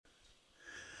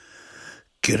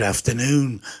Good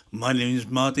afternoon. My name is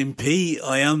Martin P.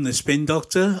 I am the Spin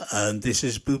Doctor, and this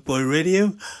is Boot Boy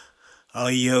Radio.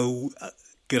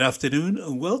 Good afternoon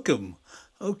and welcome.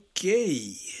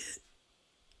 Okay.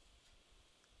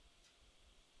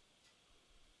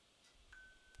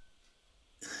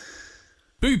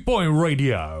 Boot Boy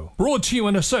Radio, brought to you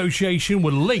in association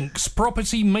with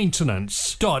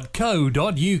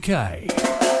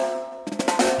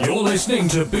linkspropertymaintenance.co.uk. You're listening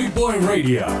to Boot Boy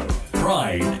Radio.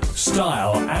 Pride,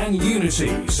 style, and unity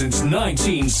since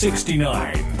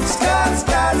 1969.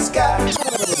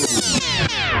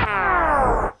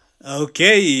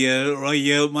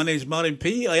 Okay, my name's Martin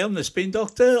P. I am the Spin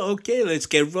Doctor. Okay, let's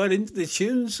get right into the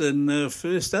tunes. And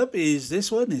first up is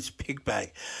this one. It's Pig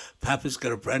Bag. Papa's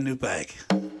got a brand new bag.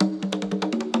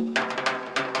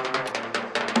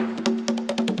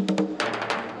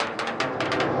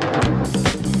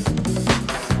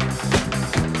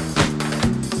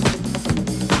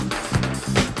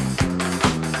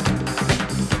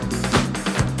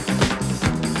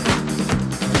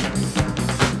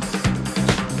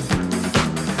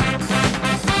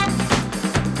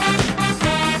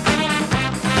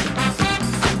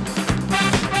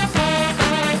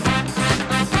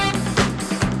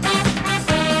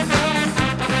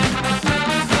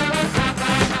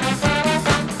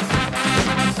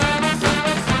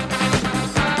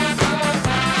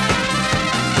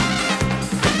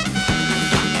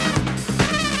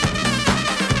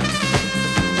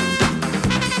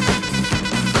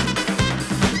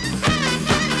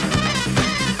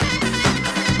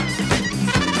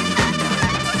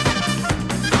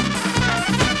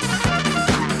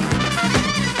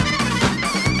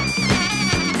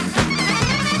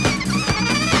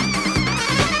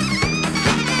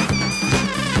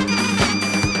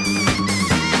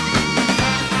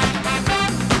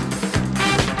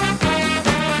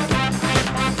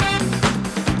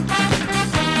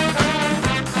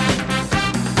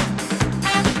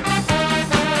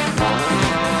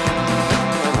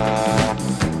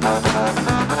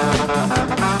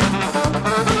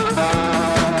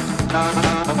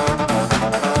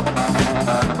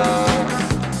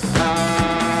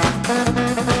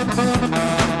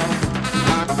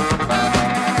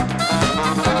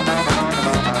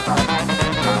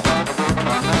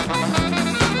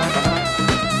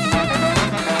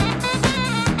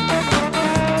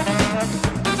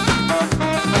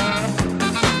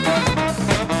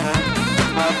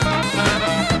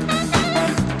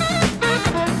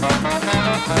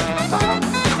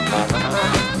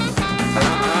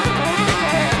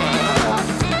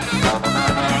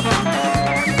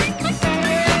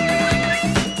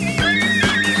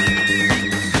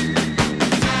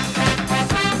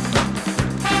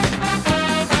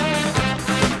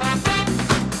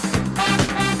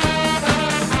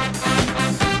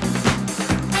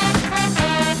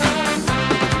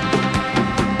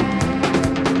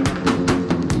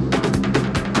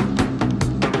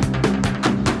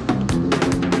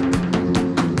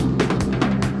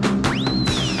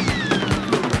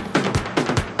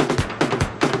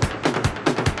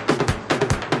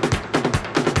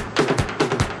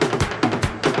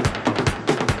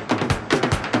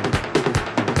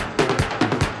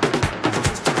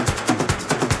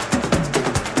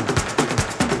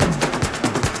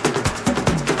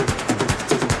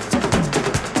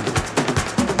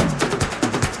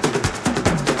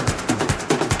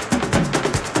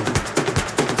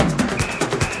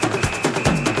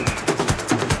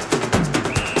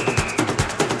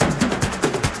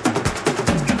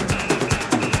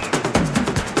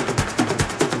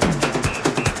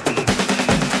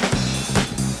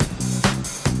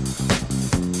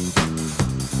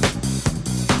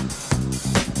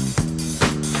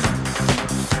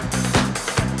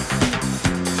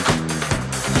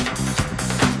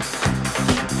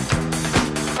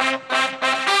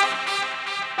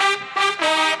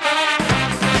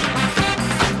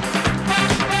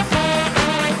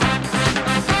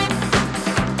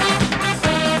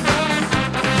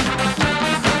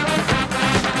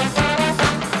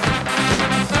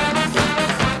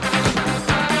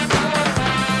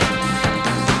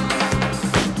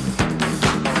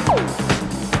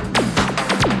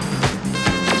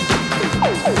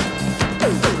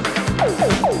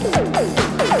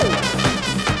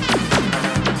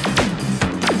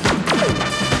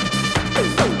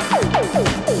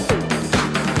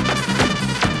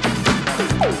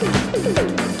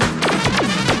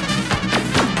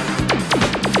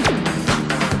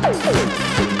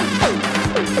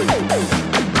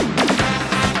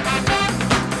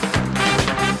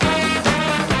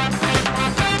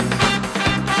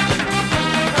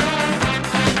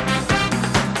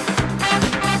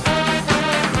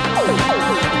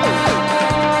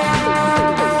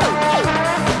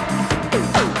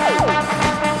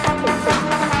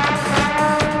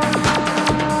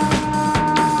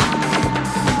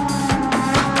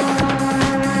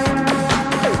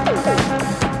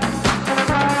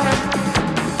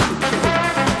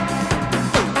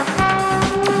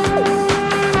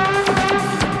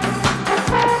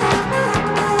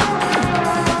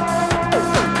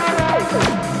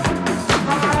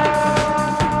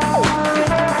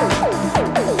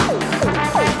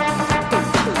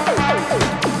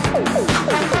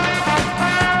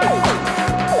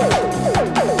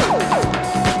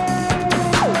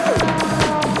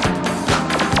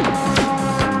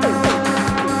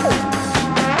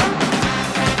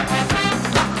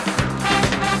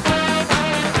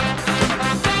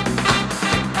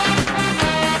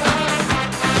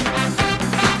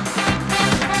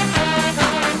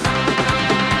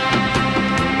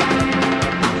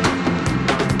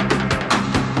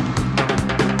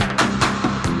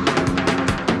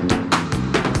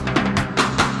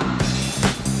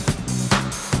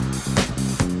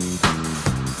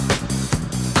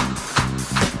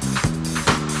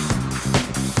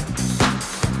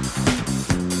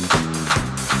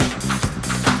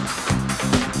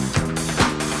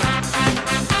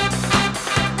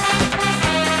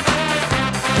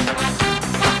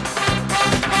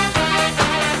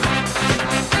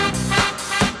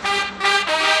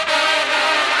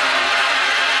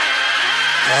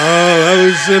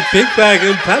 Big Bag,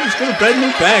 and Pam's got a brand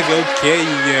new bag. Okay,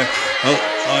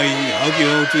 I hope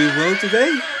you're all doing well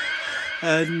today.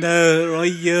 And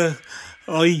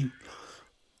I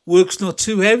work's not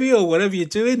too heavy or whatever you're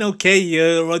doing. Okay,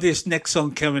 right, this next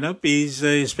song coming up is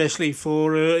especially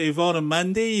for Yvonne and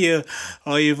Mandy.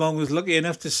 Yvonne was lucky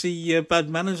enough to see Bad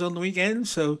Manners on the weekend,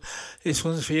 so this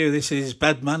one's for you. This is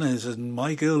Bad Manners and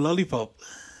My Girl Lollipop.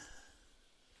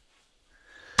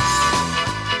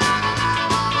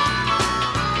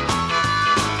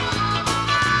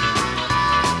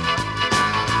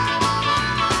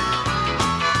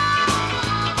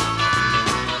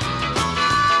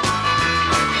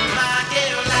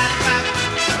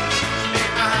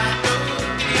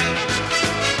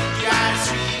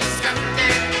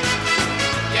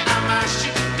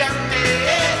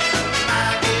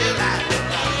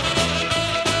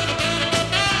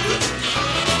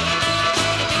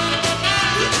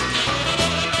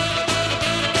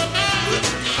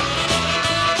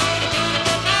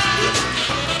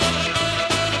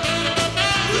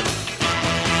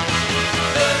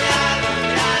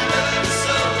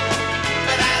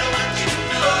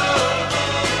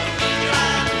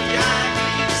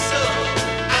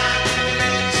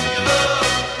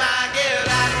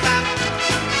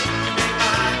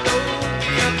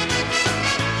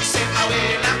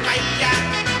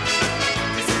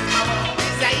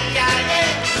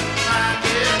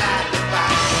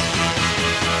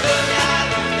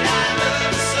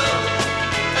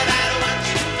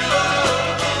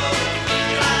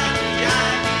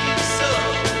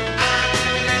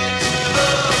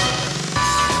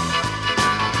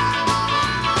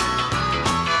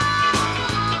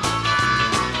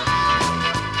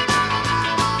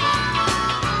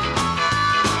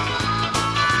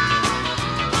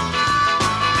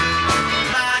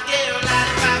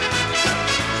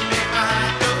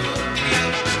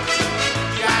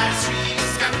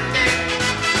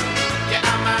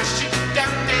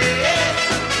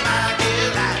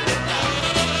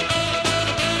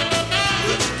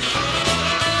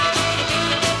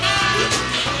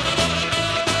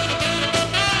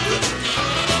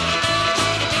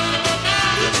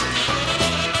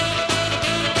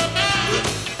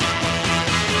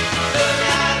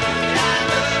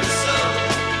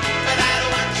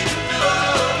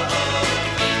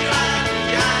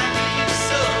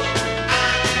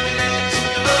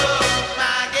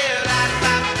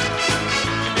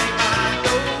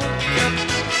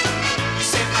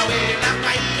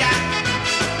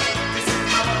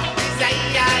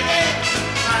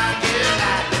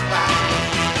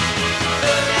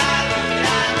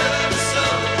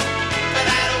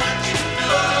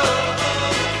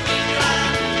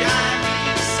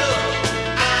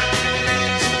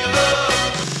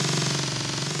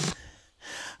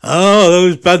 Oh,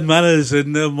 those Bad Manners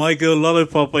and My Girl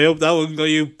Lollipop. I hope that one got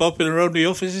you bopping around the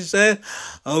offices there.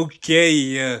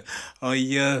 Okay,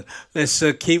 let's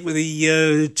keep with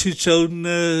the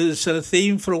two-tone sort of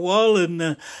theme for a while.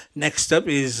 And next up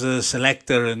is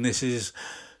Selector, and this is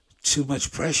Too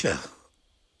Much Pressure.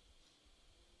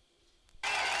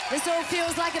 This all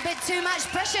feels like a bit too much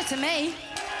pressure to me.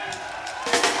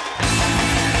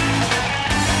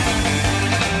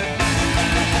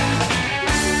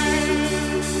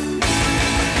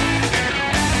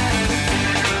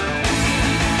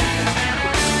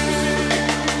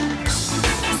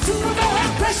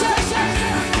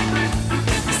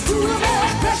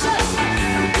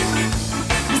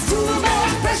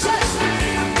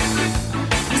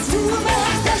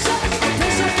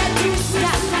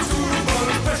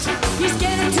 He's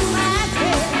getting to my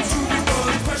head.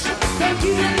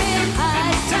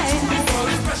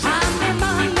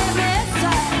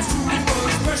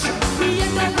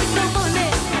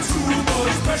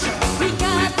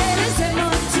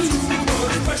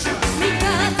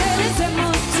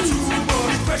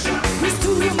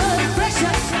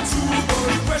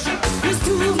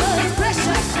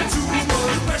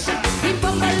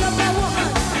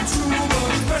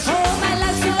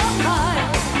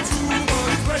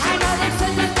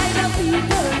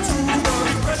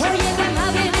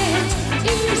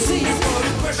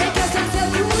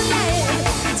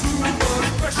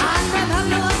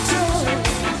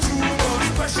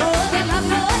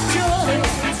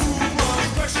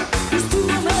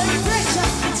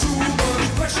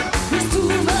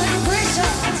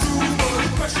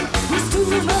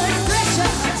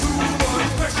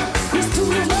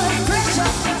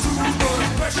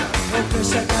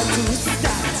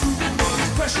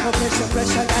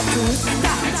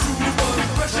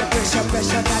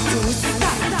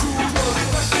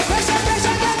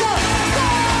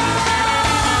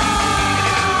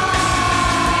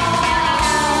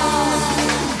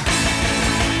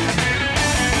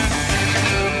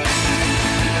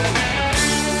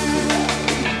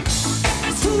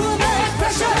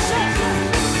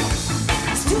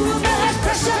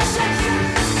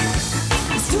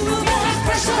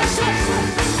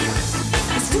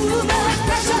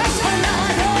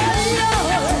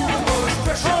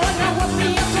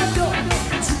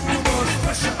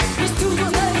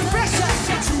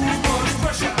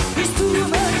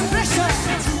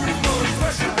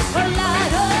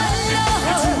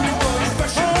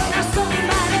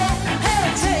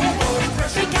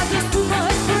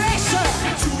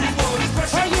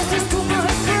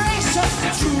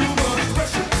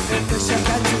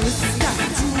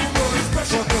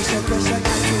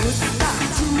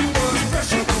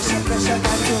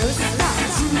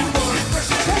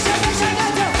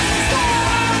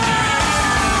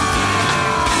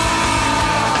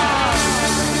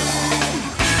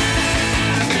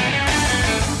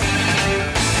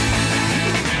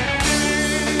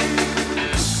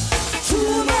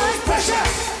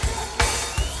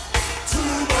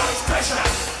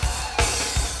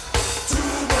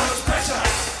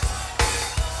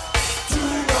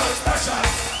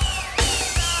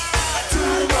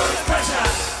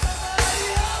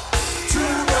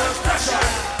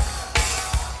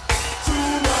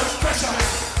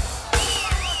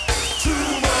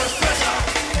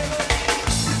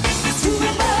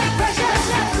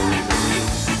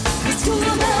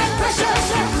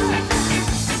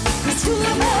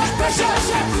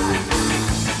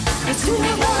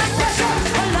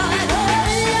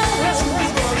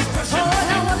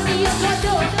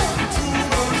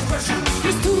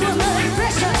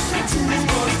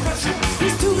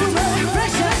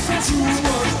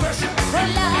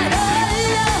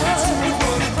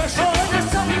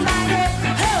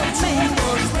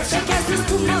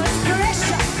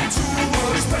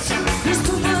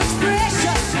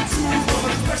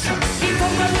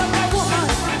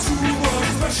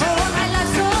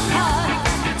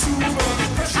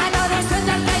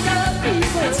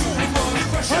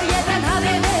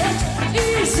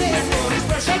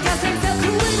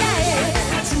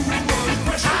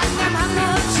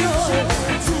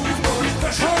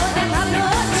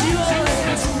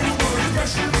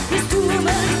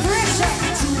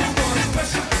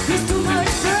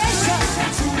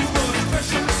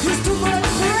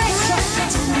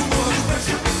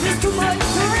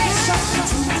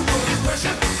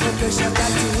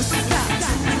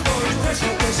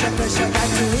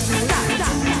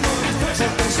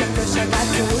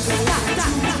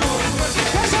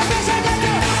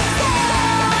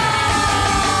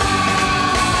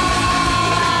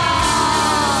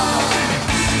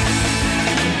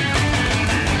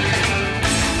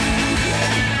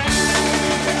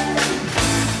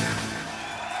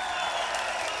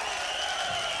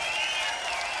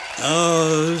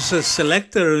 Oh, it's a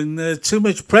selector and too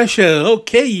much pressure.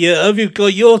 Okay, have you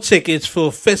got your tickets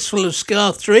for Festival of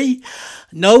Ska 3?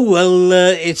 No, well,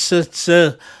 it's at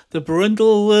the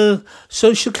Barundle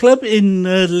Social Club in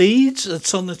Leeds.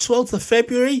 It's on the 12th of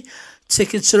February.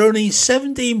 Tickets are only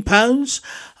 £17,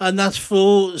 and that's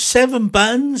for 7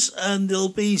 bands, and there'll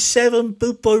be 7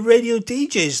 Bootboy Radio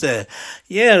DJs there.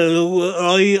 Yeah,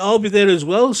 I'll be there as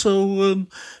well, so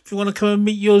if you want to come and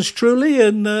meet yours truly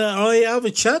and I have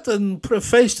a chat and put a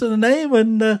face to the name,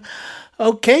 and the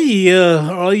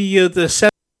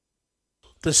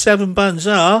 7 bands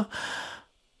are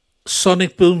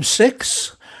Sonic Boom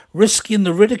 6, Risky and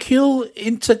the Ridicule,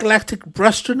 Intergalactic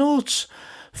Brastronauts,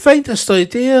 Faintest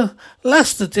Idea,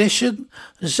 Last Edition,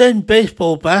 Zen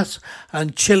Baseball Bat,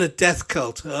 and Chiller Death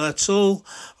Cult. That's all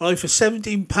right for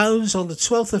 £17 on the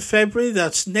 12th of February.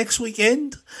 That's next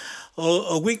weekend, or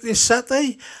a week this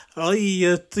Saturday.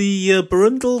 At the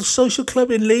Barundle Social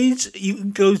Club in Leeds. You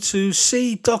can go to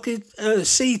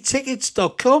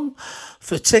ctickets.com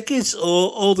for tickets,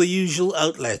 or all the usual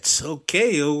outlets.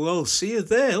 Okay, I'll see you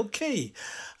there. Okay.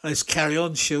 Let's carry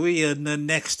on, shall we? And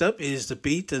next up is The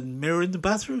Beat and Mirror in the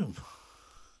Bathroom.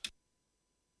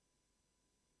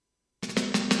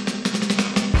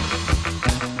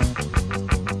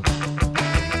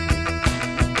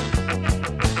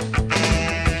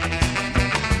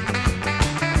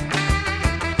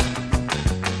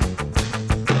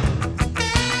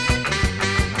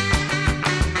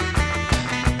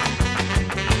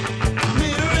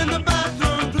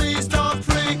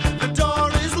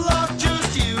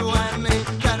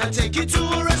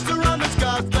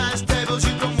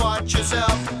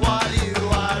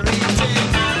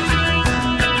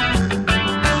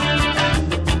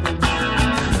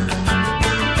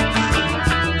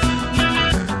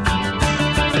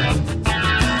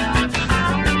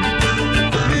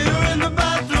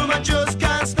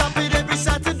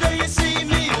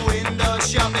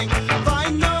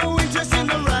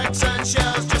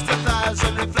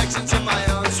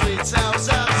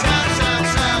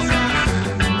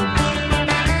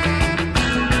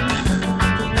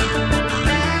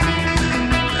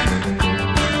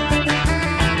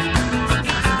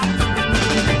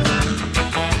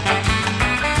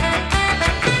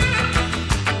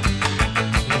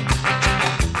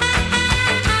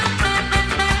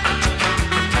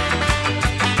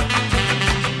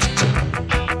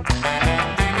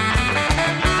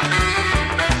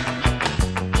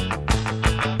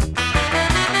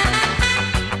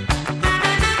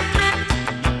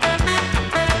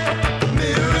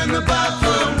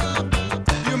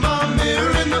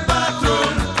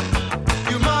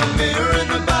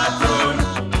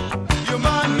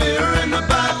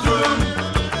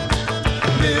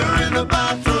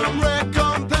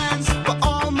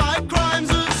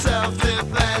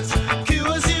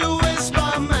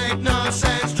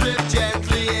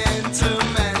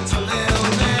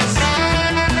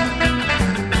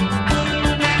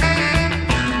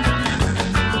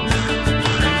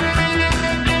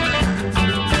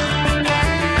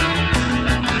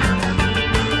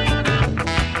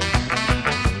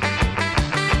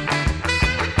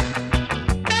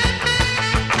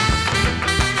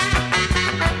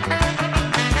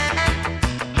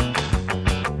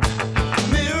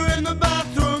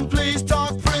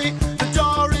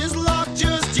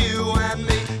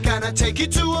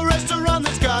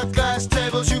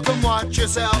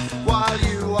 Yourself while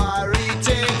you are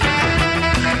eating.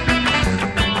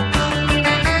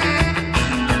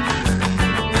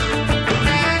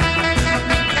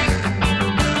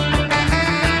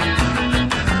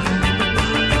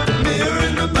 Mirror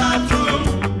in the bathroom.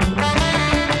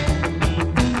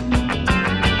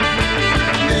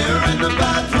 Mirror in the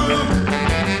bathroom.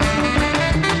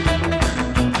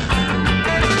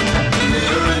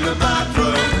 Mirror in the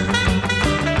bathroom.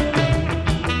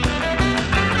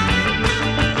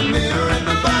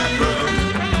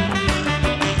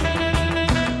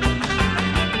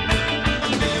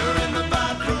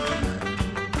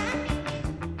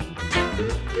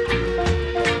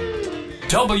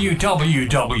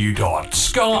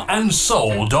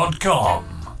 www.scarandsoul.com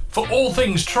for all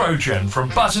things Trojan, from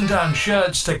button-down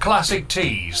shirts to classic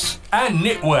tees and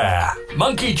knitwear,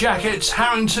 monkey jackets,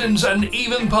 Harringtons and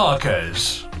even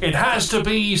Parkers. It has to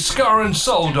be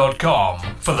scarandsoul.com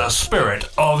for the spirit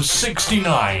of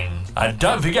 '69. And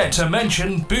don't forget to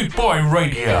mention Boot Boy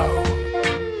Radio.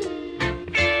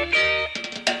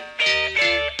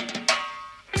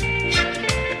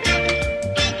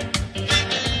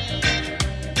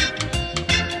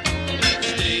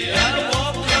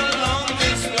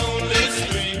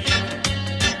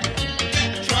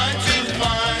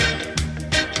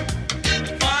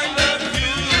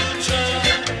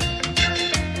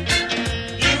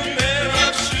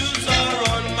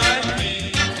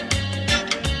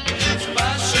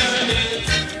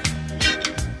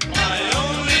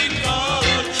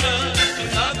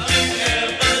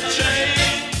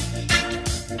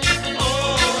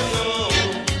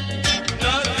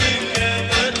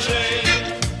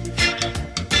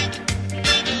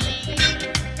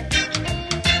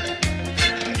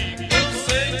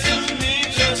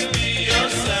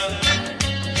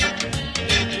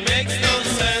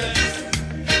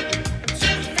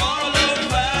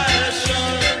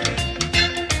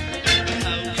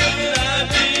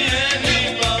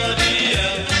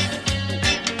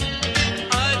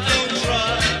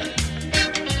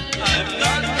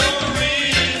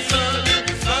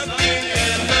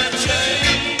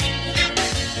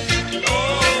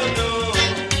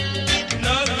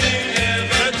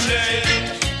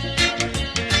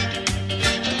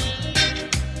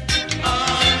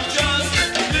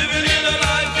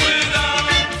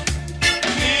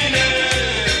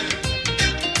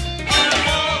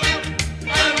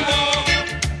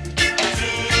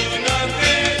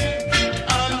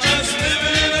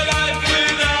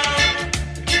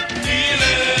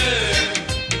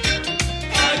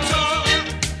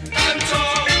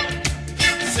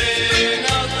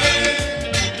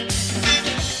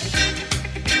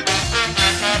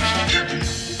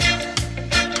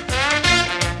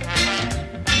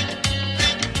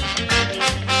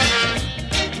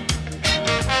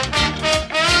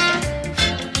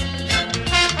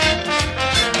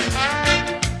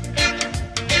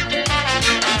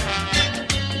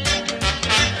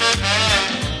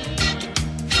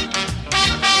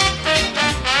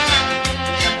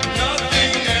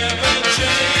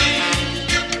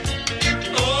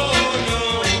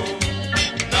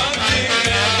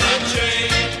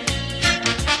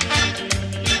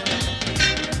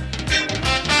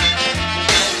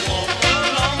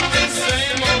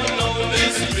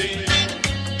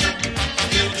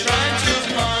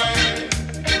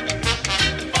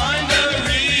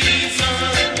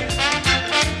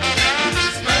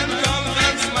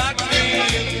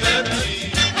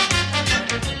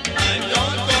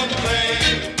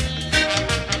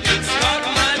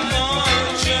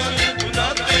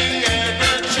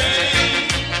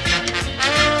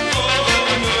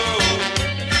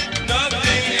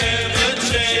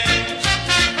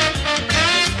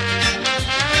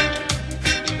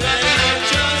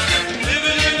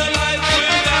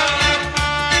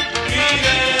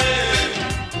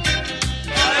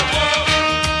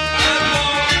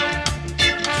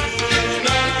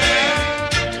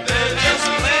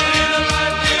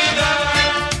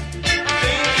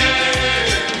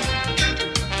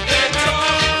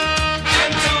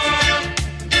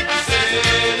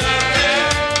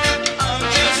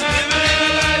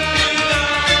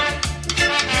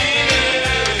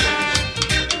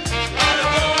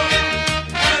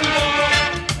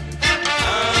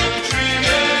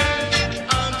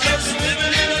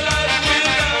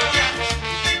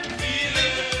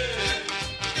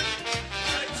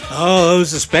 Oh,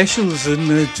 those are specials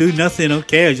and Do Nothing.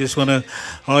 Okay, I just want to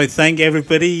thank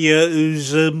everybody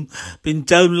who's been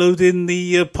downloading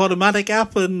the Podomatic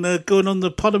app and going on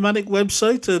the Podomatic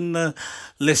website and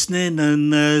listening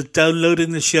and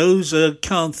downloading the shows.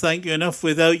 Can't thank you enough.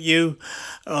 Without you,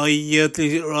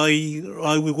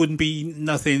 I wouldn't be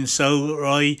nothing. So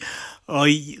I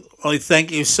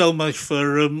thank you so much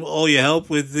for all your help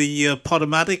with the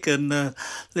Podomatic and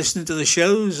listening to the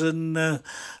shows. And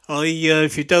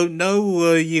if you don't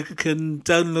know, you can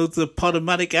download the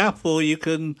Podomatic app, or you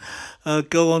can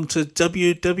go on to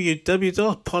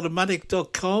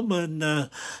www.podomatic.com and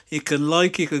you can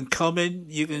like, you can comment,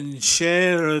 you can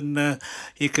share, and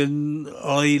you can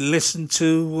listen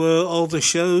to all the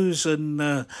shows,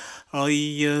 and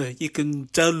you can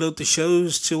download the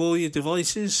shows to all your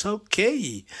devices.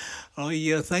 Okay.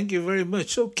 Thank you very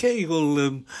much. Okay,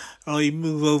 well, I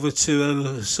move over to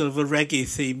a sort of a reggae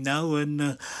theme now,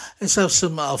 and let's have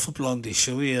some Alpha Blondy,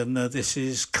 shall we? And this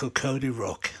is Cocody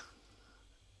Rock.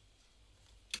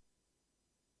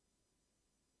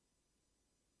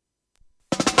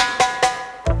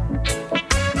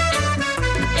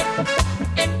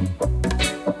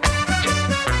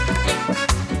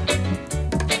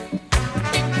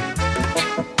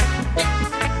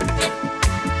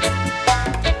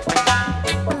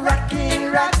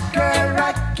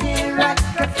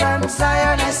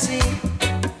 Zion I see.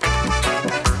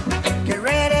 Get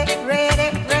ready, ready,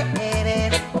 ready,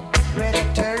 ready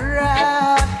to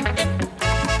rock.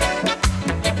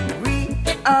 We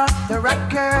are the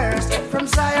rockers from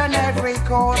Zion every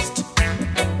coast.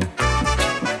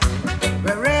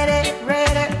 We're ready,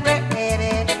 ready,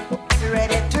 ready,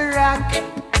 ready to rock.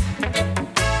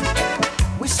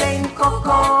 We saying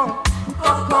Coco,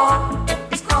 Coco,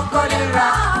 it's Coco the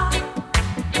rock.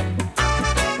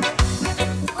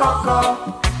 Coco,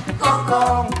 Coco,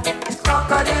 it's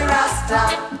Coco the Rasta.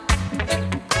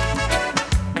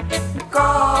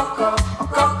 Coco,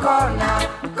 Coco now,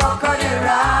 Coco the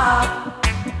rock.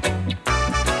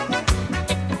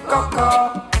 Coco,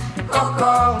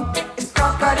 Coco, it's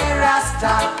Coco the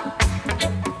Rasta.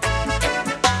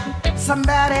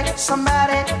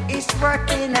 Somebody is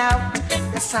working out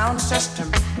the sound system.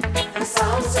 The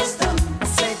sound system,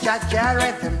 Say Jaja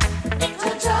rhythm.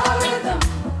 Jaja rhythm.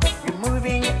 You're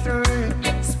moving through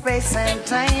space and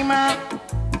time.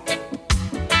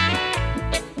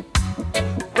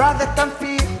 Brother, don't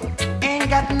fear, ain't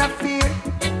got no fear.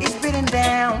 He's beating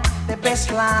down the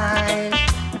best line.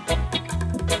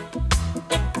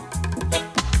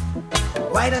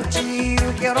 Why don't you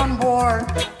get on board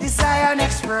the Zion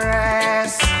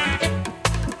Express?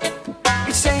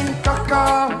 It's saying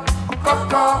Coco,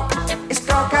 Coco, it's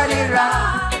Coco the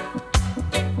rock.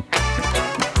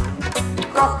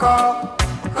 Coco,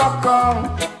 Coco,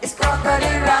 it's Coco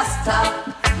the Rasta.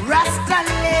 Rasta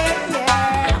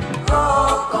yeah.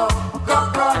 Coco,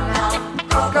 Coco now,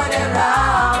 Coco the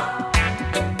rock.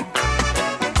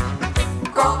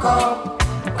 Coco,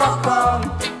 Coco,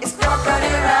 it's Coco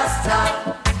the Rasta.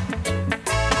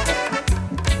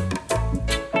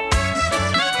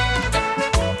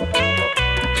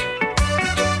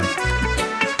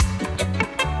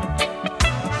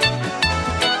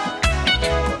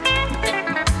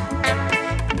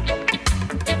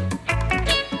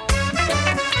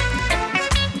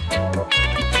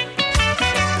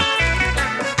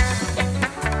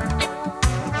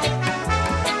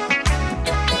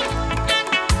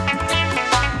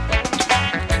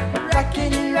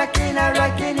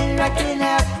 Rockin'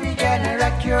 out, we gonna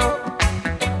rock you.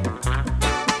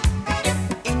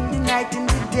 In the night, in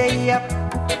the day up,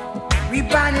 we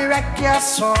gonna rock your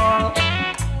soul.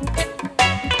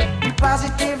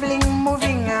 Positively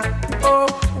moving up, oh,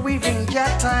 weaving your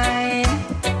time.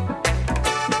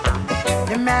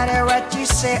 No matter what you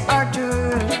say or do,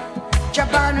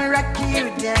 Jabana rock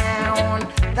you down.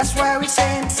 That's why we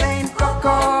saying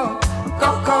Coco,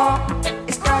 Coco,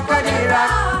 it's Coco the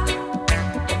rock.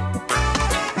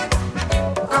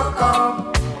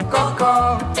 Coco, Coco,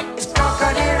 it's Coco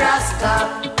the Rasta.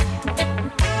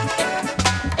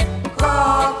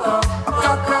 Coco,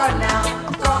 Coco now,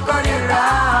 Coco the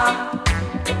rock.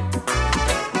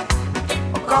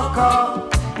 Coco,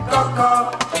 Coco,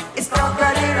 it's Coco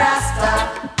the Rasta.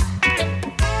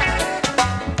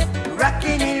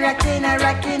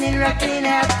 Rockin'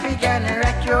 out, we gonna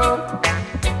rock you.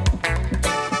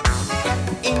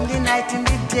 In the night, in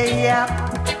the day, yeah.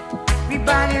 We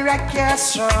body rock your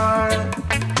soul.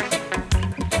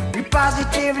 We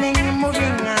positively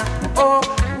moving up, oh,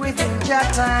 within your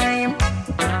time.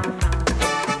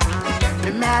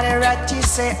 No matter what you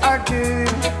say or do,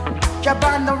 jump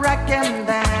on the rock and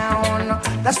down.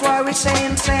 That's why we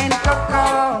saying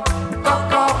Coco,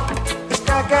 Coco, it's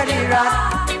Coco the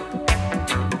rock.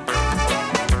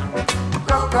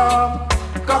 Coco,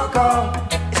 Coco,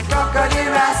 it's Coco the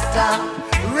Rasta.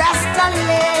 Rasta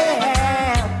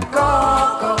land.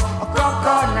 Coco,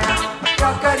 Coco now,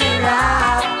 Coco the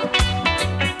rock.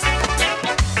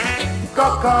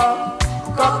 Coco,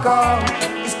 Coco,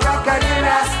 it's Coco the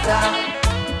Rasta.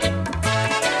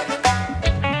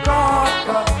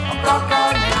 Coco, Coco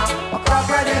now,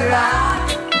 Coco the rock.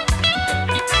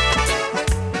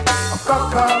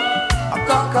 Coco,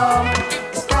 Coco,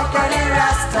 it's Coco the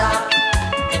Rasta.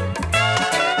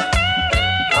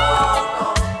 Coco,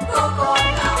 Coco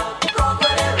now, Coco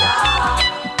the rock.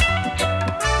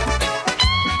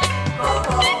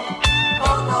 Coco,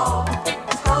 Coco,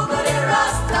 it's Coco the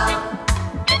Rasta.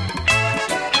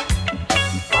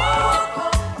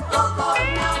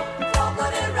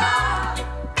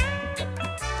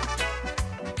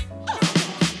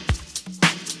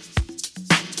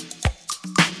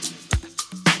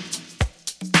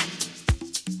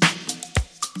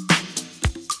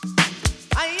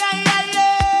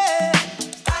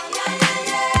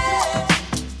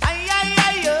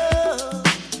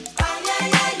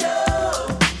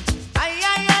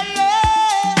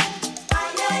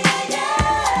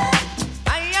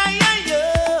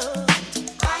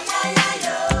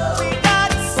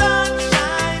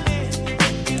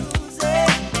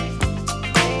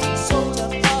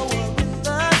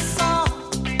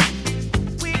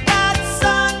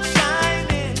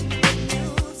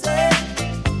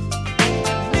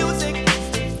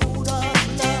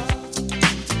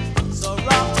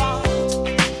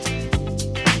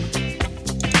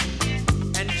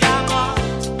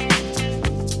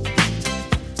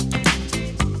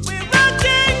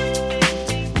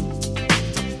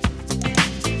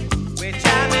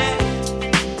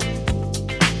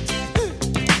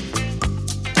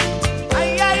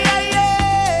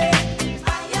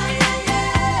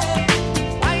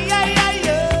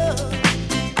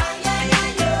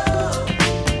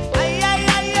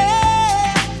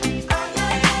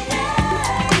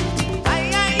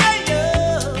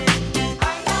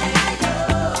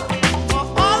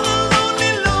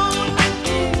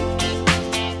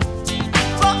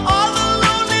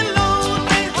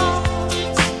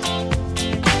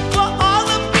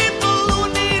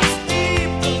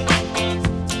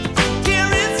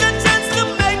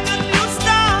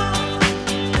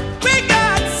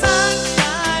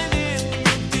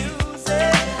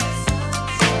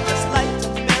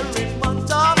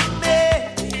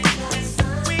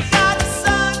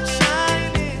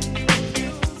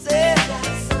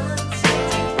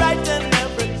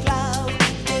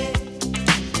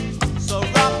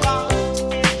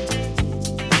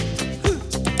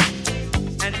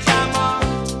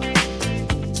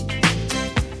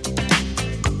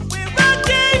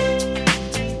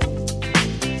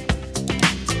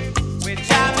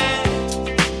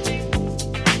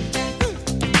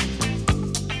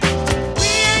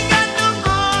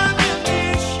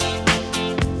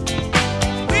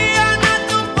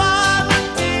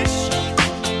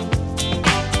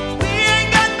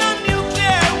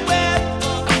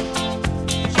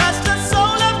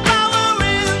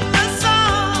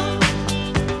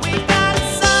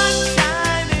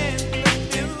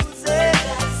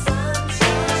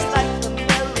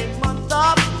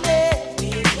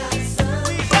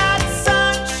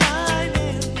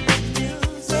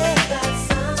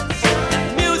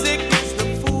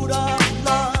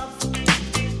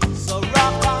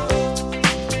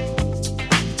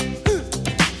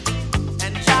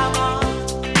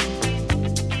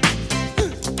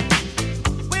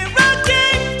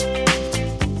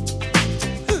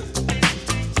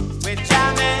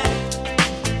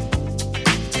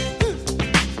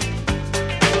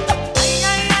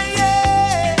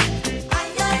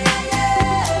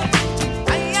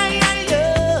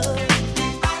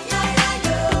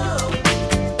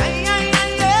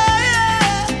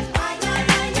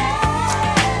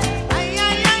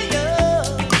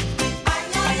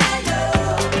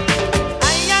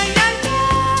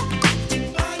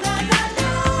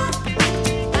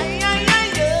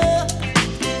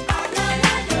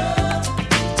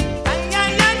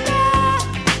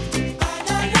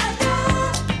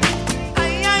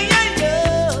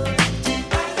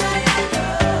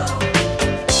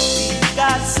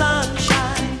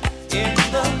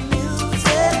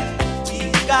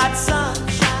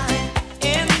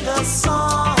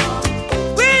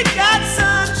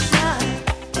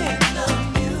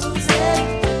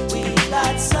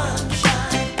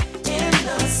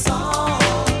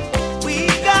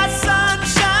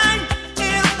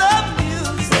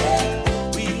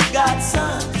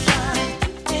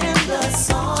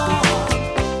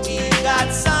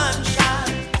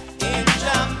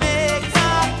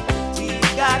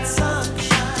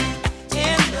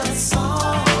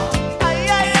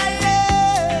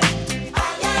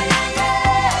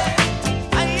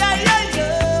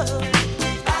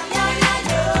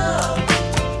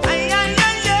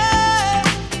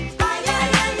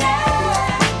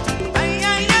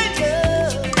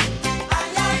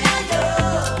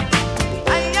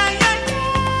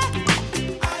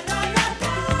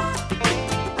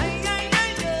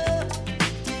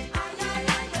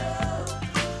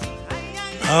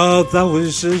 Oh, that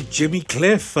was Jimmy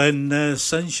Cliff and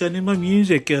Sunshine in My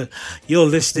Music. You're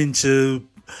listening to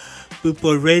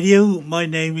Bootboy Radio. My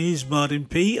name is Martin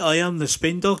P. I am the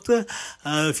Spin Doctor.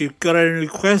 If you've got any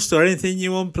requests or anything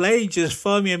you want played, just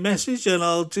fire me a message and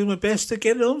I'll do my best to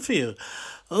get it on for you.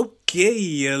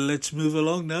 Okay, let's move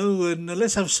along now and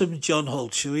let's have some John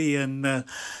Holt, shall we? And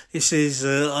this is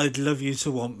I'd Love You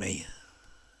to Want Me.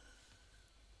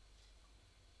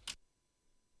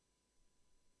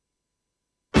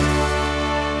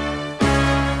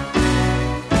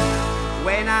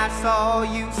 When I saw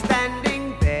you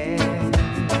standing there,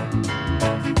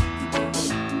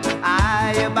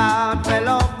 I about fell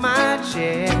off my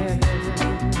chair.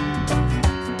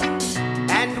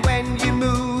 And when you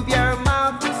move your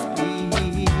mouth to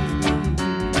speak,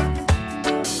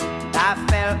 I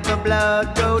felt the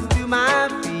blood go to my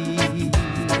feet.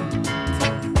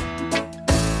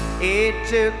 It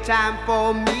took time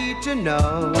for me to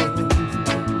know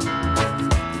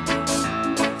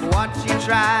what you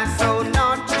try so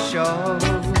not to show.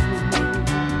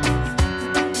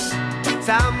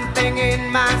 Something in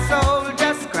my soul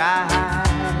just cried.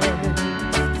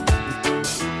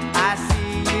 I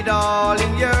see it all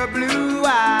in your blue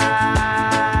eyes.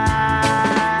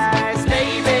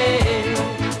 Baby,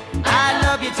 I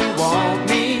love you to want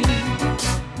me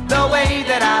the way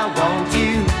that I want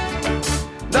you,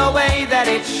 the way that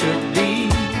it should be.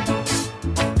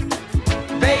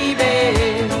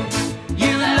 Baby,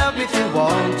 you love me to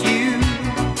want you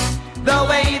the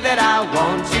way that I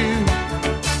want you.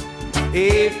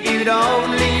 If you'd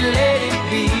only let it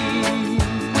be.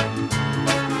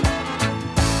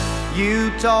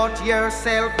 You taught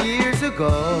yourself years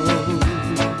ago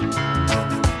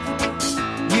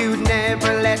you'd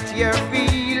never let your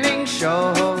feelings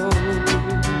show.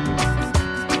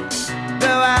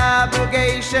 The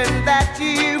obligation that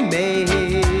you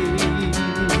made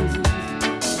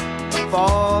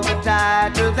for the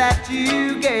title that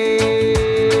you gave.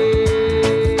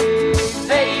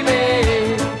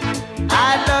 Baby,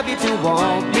 I love you to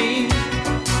want me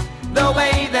the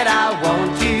way that I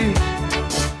want you,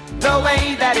 the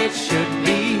way that it should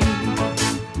be.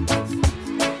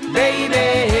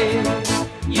 Baby,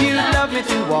 you love me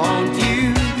to want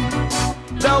you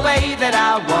the way that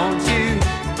I want you.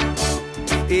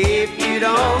 If you'd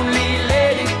only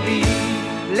let it be,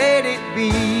 let it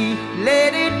be,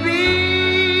 let it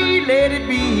be, let it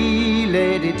be,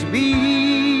 let it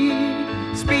be.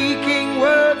 Speaking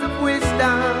words of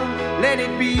wisdom, let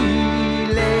it be,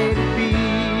 let it be.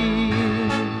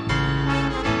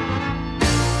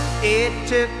 It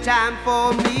took time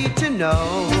for me to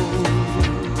know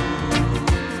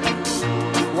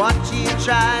what you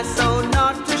try so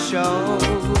not to show.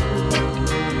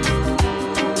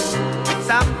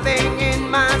 Something in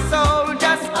my soul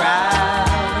just cried.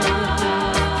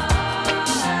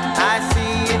 I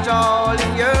see it all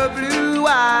in your blue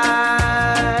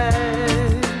eyes.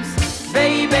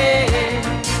 Baby,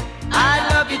 I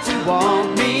love you to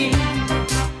want me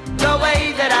the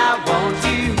way that I want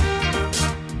you,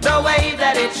 the way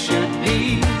that it should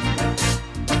be.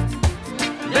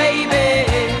 Baby,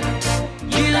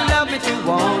 you love me to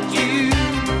want you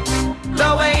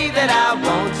the way that I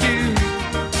want you.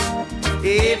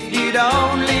 If you'd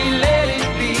only let it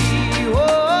be.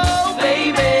 Oh,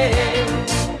 baby,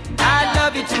 I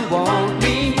love you to want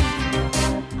me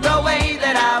the way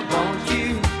that I want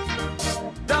you,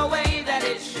 the way that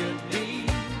it should be.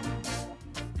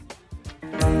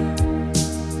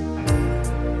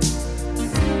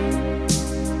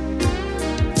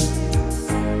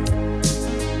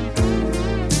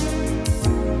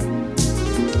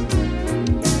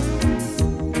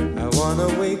 I wanna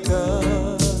wake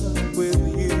up with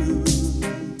you.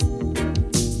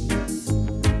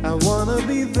 I wanna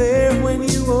be there when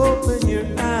you open your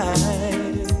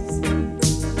eyes.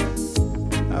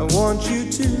 I want you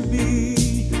to be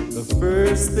the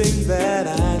first thing that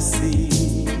I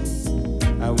see.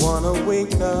 I wanna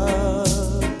wake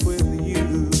up with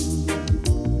you.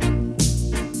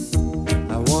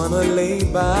 I wanna lay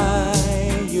by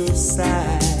your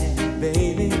side,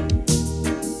 baby.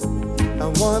 I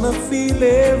wanna feel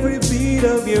every beat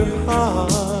of your heart.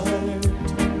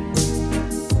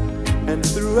 And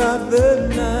throughout the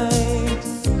night,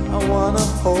 I wanna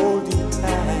hold you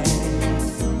tight.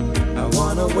 I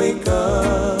wanna wake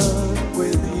up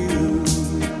with you.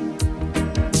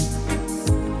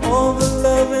 All the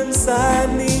love inside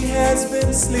me has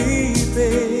been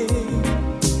sleeping,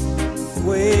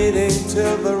 waiting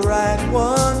till the right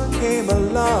one came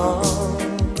along.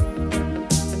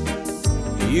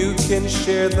 You can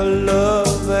share the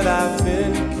love that I've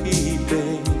been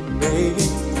keeping, baby.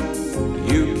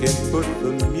 You can put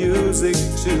the music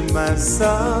to my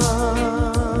song.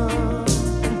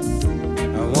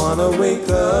 I wanna wake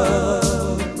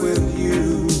up with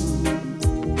you.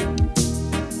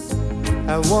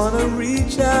 I wanna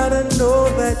reach out and know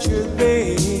that you're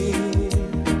there.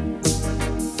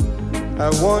 I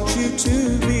want you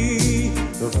to be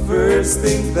the first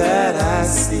thing that I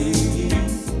see.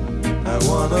 I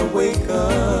wanna wake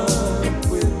up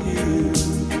with you.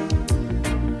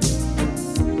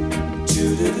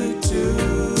 Do-do-do-do-do-do.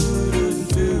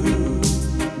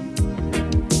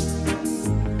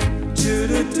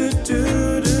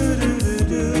 Do-do-do-do-do-do-do.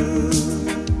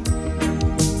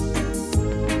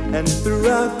 And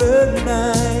throughout the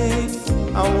night,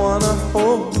 I wanna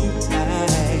hold you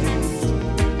tight.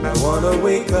 I wanna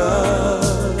wake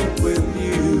up with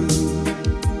you.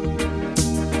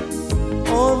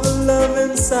 All the love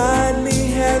inside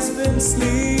me has been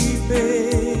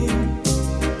sleeping,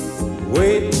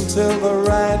 waiting till the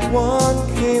right one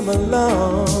came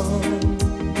along.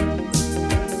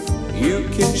 You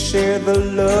can share the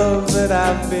love that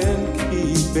I've been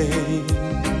keeping.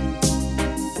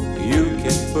 You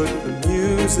can put the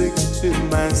music to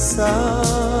my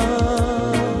song.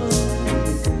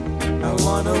 I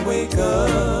wanna wake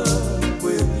up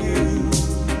with you.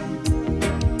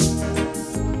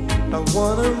 I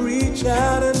wanna reach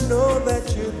out and know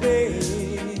that you're there.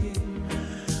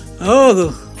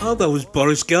 Oh, that was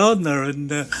Boris Gardner,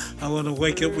 and I Want to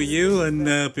Wake Up With You,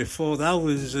 and before that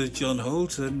was John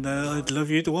Holt, and I'd Love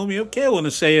You to Warm Me Up. Okay, I want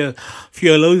to say a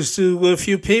few hellos to a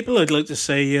few people. I'd like to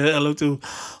say hello to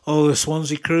all the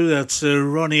Swansea crew. That's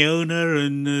Ronnie Owner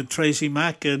and Tracy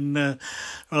Mack and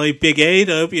Big Aid.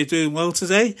 I hope you're doing well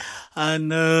today.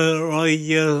 And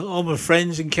all my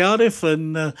friends in Cardiff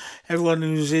and everyone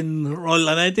who's in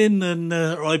Lanedin, and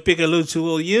big hello to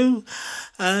all you.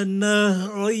 And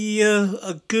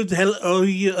a good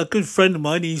friend of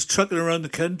mine, he's trucking around the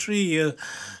country,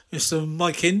 Mr.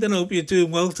 Mike Hinden. I hope you're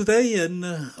doing well today. And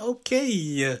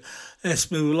let's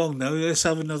move along now. Let's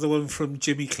have another one from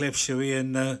Jimmy Cliff, shall we?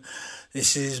 And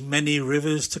this is Many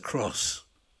Rivers to Cross.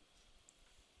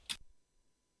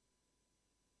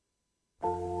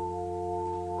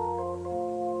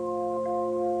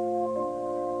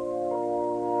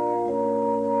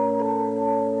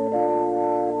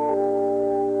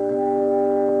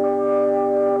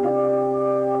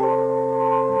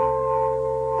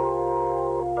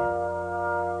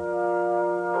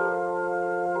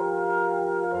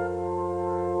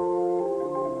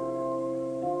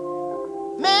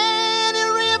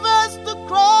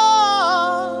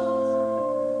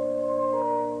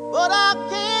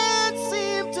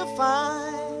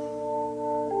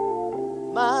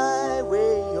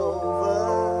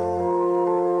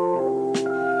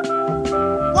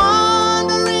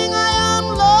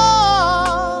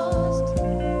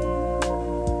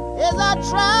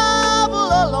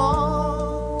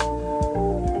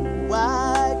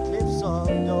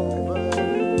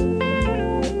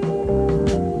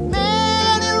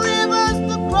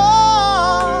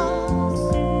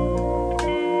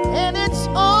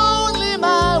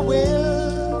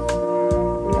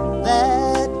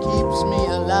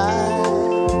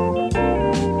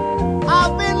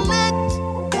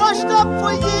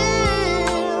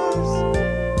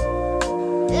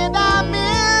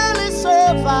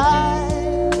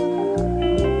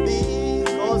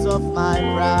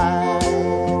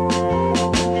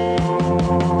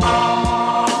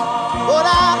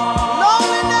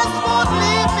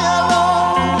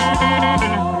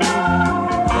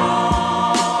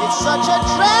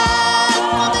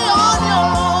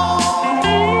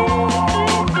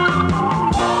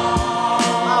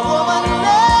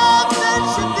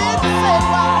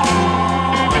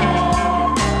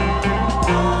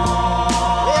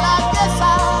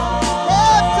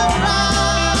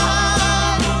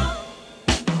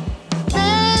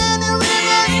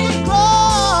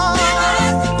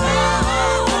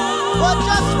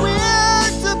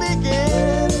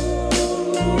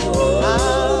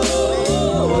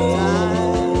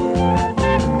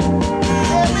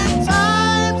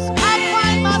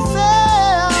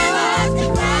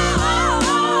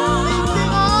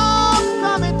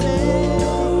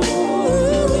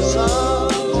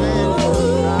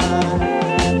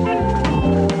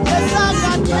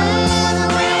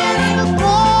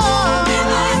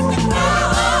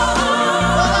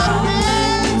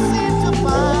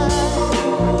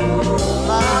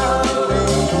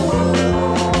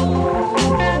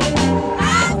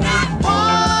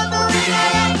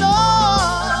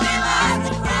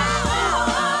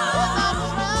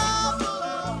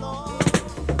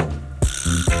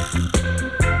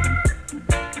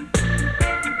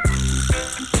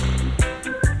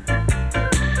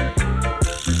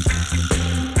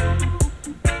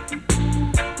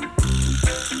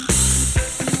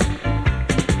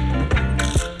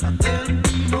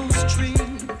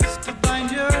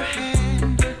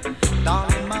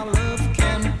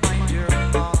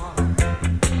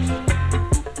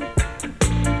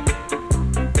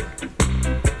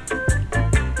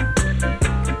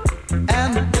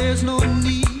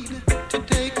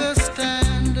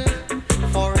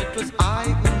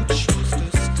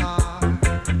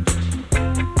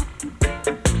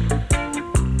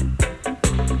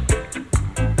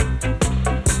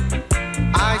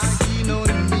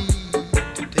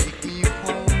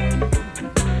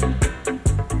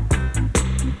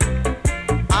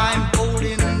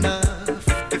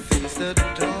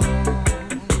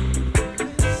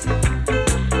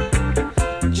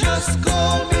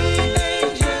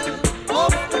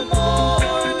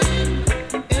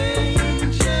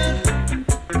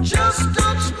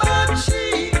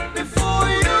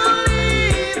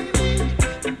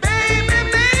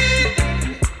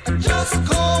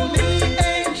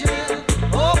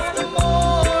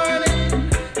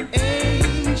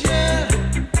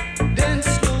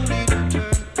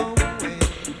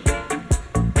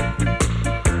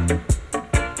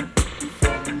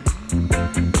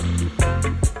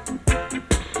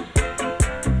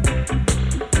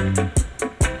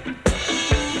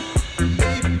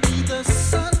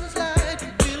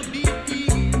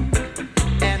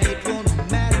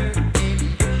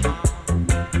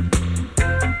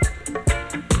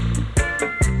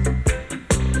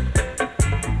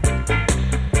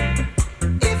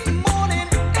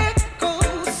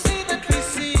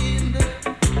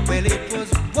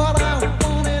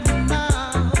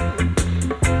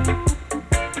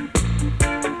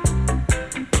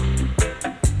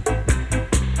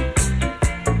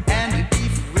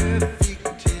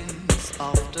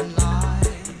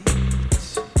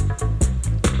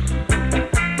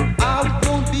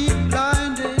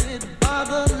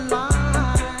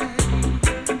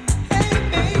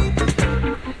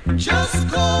 Just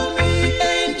call me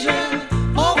angel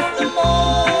of the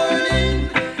morning,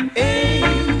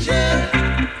 angel.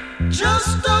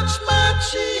 Just touch my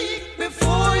cheek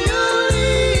before you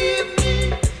leave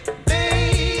me,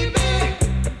 baby.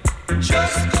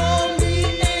 Just call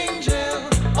me angel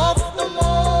of the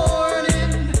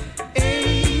morning,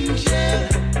 angel.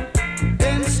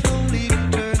 Then slowly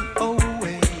turn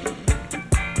away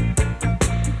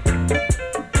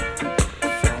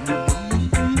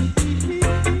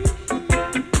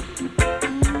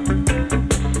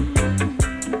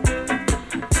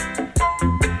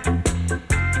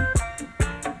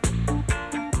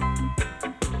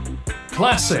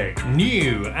Classic,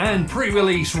 new and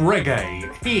pre-release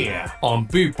reggae here on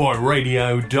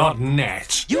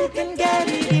bootboyradio.net. You can get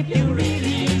it if you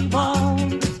really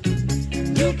want.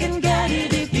 You can get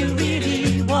it if you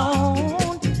really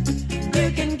want.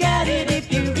 You can get it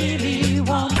if you really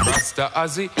want. Master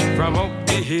Ozzy from up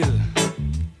the hill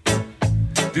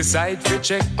decide to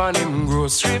check on him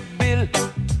grocery bill.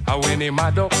 And when him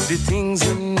add up the things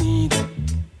him need,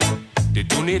 the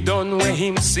tune done where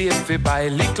him save fi buy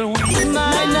little weed.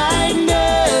 My night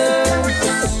nurse,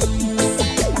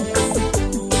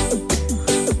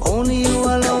 Only you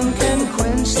alone can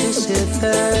quench this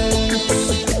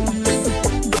thirst.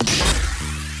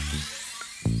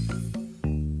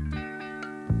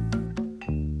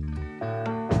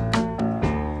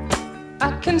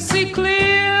 I can see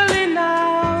clearly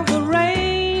now the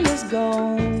rain is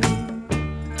gone.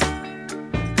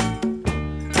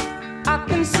 I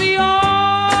can see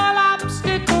all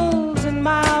obstacles in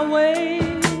my way.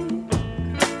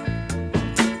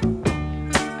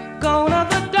 Gone are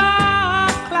the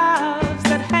dark clouds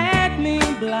that had me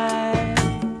blind.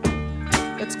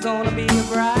 It's gonna be a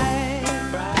bright,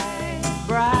 bright,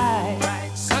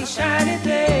 bright, sunshiny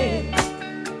day.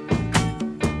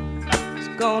 It's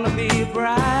gonna be a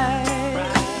bright,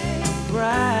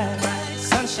 bright,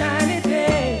 sunshiny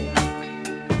day.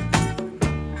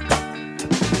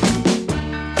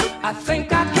 I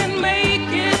think I can make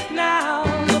it now.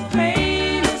 The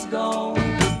pain is gone.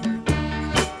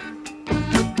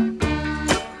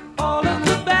 All of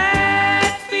the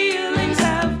bad feelings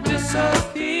have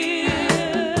disappeared.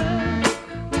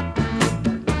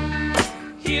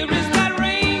 Here is that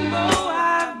rainbow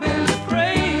I've been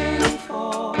praying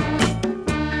for.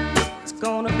 It's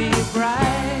gonna be a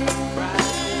bright,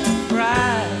 bright,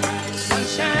 bright,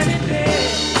 sunshiny day.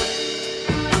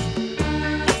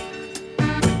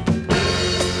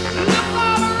 Look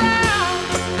all around,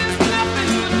 there's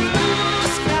nothing but blue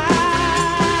sky.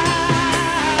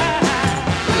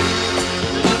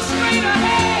 Look straight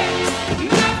ahead,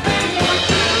 nothing but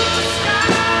blue sky.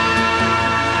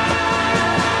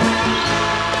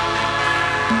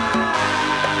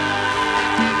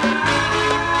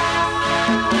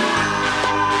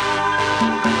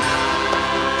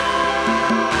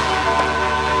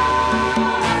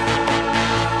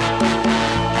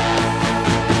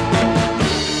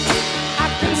 I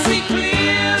can see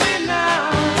clearly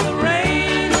now the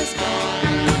rain is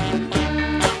gone.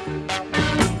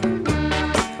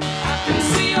 I can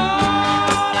see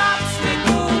all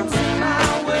obstacles in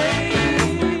my way.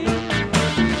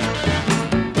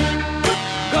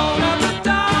 Gone are the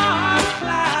dark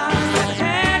clouds that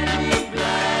had me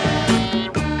blind.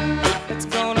 It's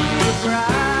gonna be a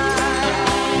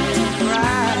bright,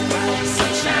 bright,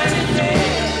 sunshiny day.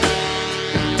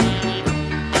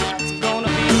 It's gonna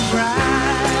be a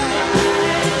bright,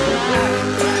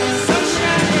 bright,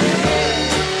 sunshiny day.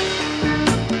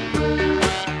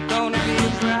 Gonna be a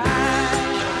bright,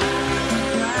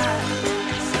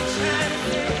 bright,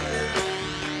 sunshiny day.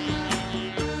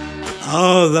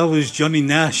 Oh, that was Johnny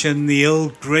Nash and the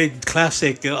old great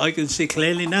classic, I Can See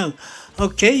Clearly Now.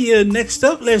 Okay, next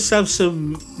up, let's have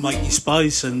some Mikey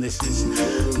Spice, and this is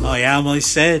I Am, I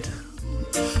Said.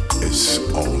 It's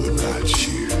all about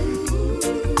you.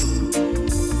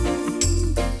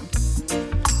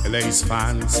 LA's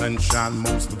fine sunshine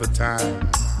most of the time,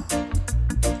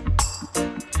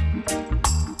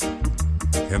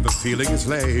 and the feeling is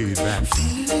laid back.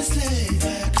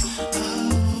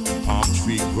 Palm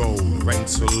tree grow, rain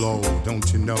so low,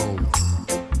 don't you know?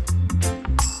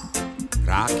 But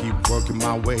I keep working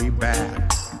my way back.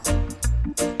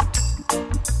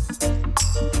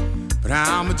 But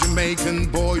I'm a Jamaican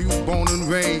boy who's born and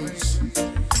raised.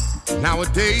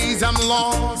 Nowadays I'm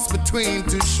lost between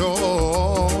two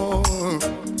shores.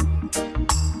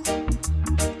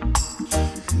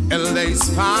 LA's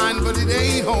fine, but it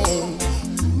ain't home.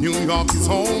 New York is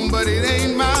home, but it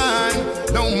ain't mine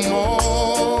no more.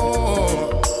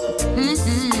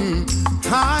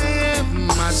 I am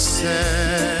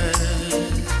myself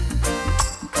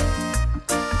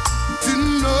to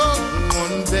know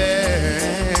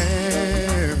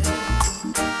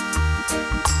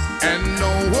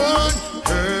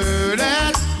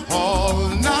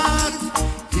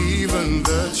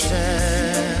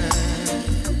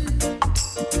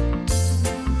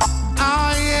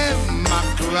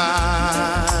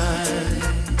cry.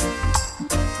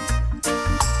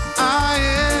 I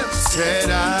am said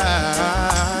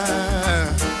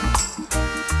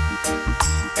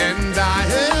and I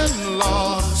am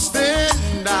lost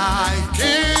and I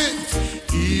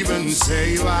can't even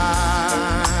say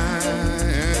why.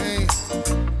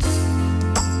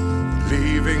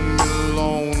 Leaving me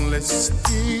lonely still.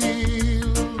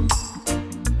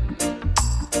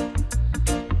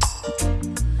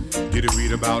 Did you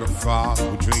read about a father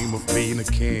who dreamed of being a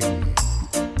king?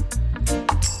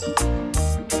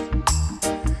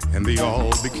 And they all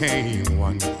became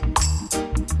one,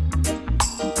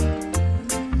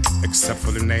 except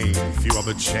for the name. A few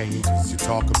other changes. You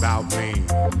talk about me,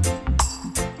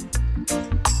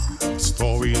 the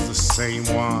story is the same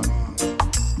one.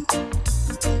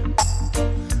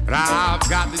 But I've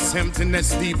got this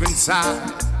emptiness deep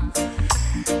inside,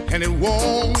 and it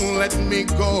won't let me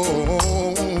go.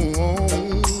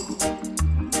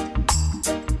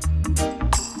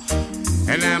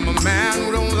 And I'm a man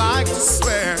who don't like to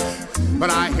swear, but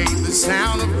I hate the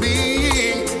sound of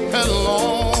being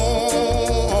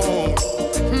alone.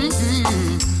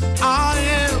 I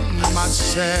am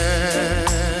myself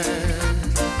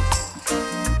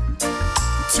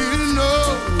to no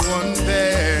one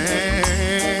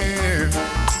there,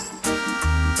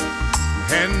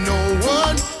 and no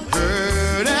one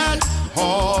heard at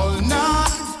all,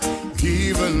 not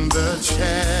even the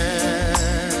chair.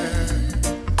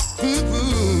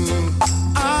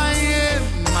 I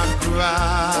am my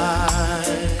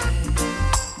bride.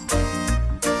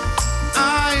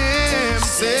 I am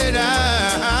said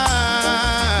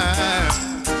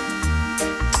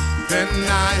then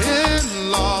I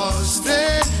am lost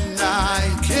and I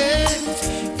can't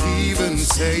even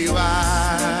say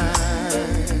why.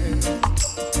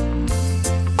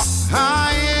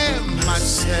 I am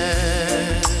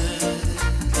myself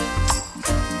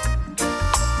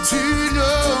to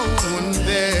no one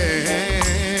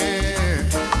there,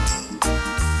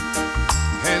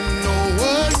 and no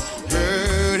one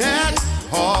heard at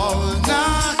all,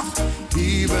 not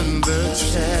even the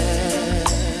chair.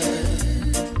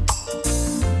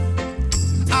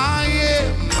 I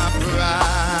am my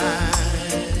bride.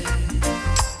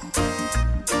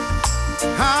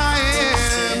 I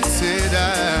am said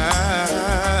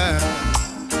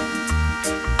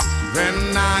when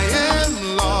I am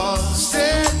lost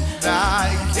and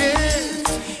I can't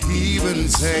even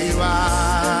say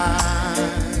why.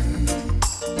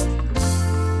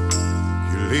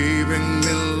 You're leaving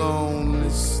me lonely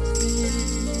still.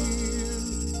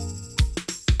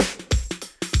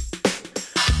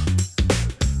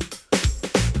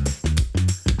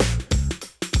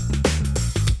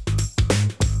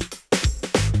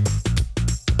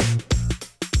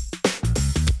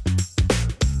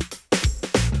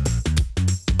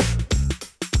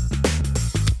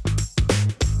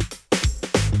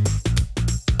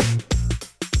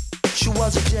 She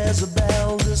was a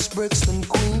Jezebel, this Brixton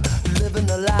queen, living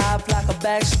a life like a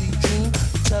backstreet dream,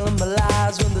 telling me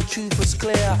lies when the truth was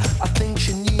clear. I think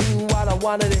she knew what I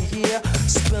wanted to hear,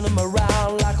 spinning me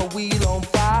around like a wheel on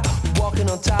fire, walking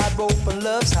on tightrope and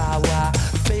love's highway.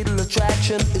 Fatal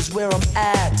attraction is where I'm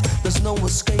at, there's no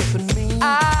escaping me.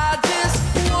 I just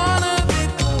wanna be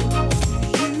close to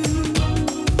you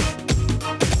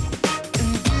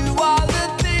and do all the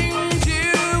things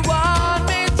you want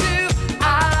me to.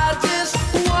 I just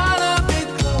wanna be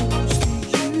close to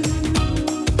you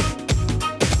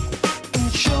and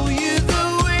show you the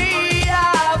way I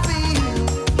feel.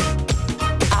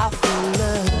 I feel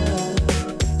love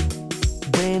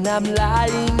when I'm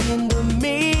lying in the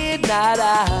midnight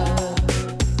hour,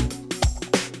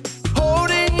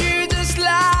 holding you just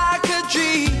like a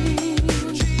dream.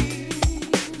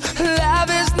 Love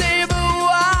is never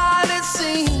what it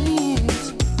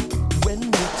seems when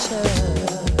we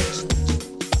touch,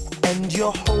 and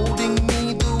you're holding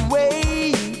me the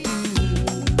way you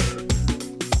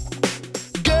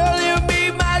do. Girl, you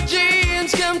make my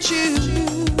dreams come true.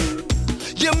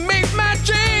 You make my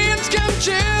dreams come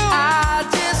true. I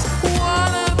just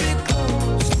wanna be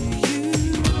close to you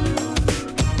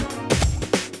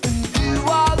and do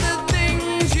all the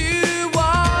things you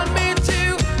want me to.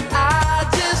 I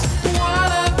just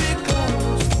wanna be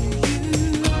close to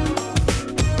you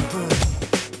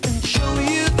and show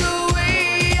you the way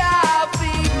I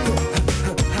feel.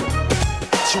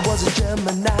 She was a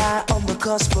Gemini on the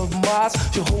cusp of Mars.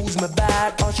 She holds me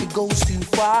back or she goes too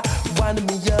far, winding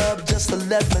me up just to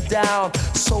let me down.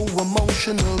 So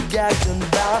emotional, gagged and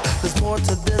bound. There's more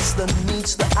to this than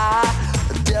meets the eye.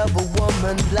 A devil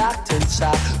woman locked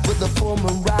inside. With the full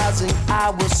moon rising, I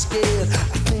was scared.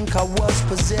 I think I was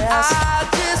possessed. I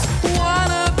just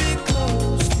wanna be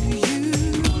close to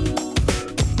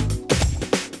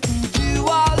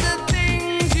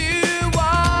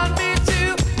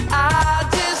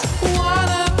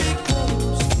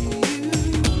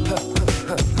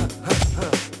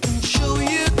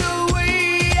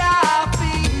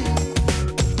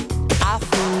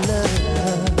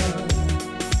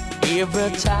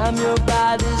every time your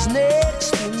body's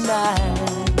next to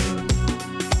mine.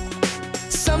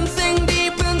 Something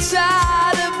deep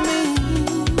inside of me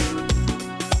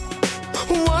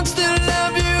wants to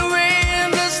love you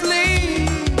endlessly.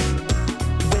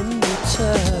 When you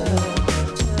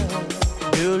touch,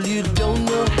 girl, you don't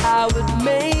know how it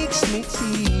makes me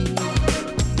feel.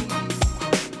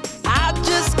 I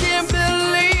just can't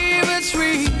believe it's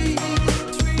real.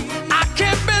 I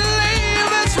can't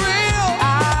believe it's real.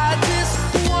 I just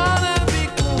wanna be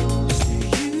close to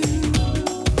you.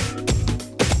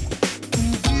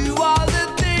 Do all the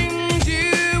things you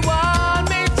want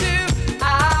me to. I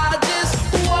just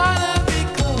wanna be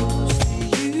close to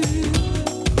you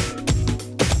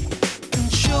and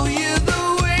show you the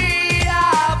way I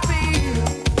feel.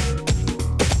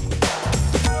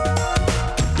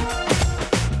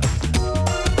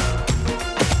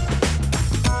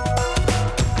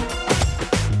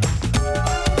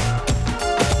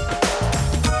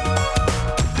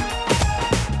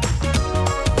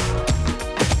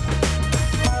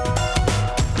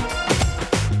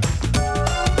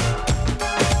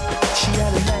 She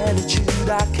had an attitude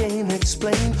I can't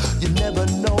explain. You never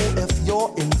know if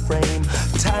you're in frame.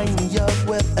 Tying me up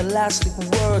with elastic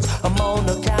words. I'm on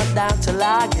a countdown till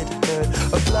I get hurt.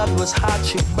 Her blood was hot,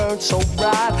 she burned so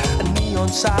bright. A neon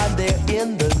sign there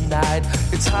in the night.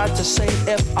 It's hard to say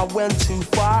if I went too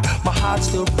far. My heart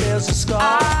still bears a scar.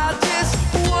 I just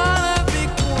wanna be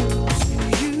close to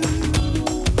you.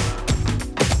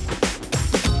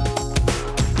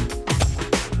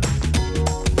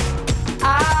 I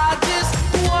just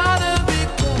wanna be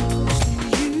close to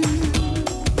you.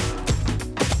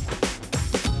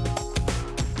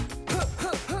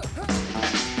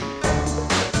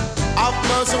 Have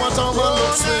mercy, what I'm gonna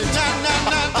look sweet.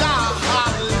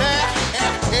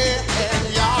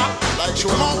 Like she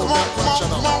wanna go back to the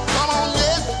channel. Come on,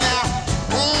 yes, now.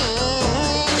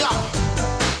 Yeah.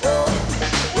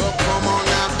 Well, come on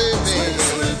now, baby.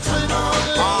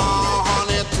 Oh,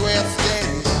 honey, twist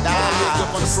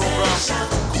and style.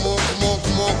 Come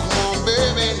on,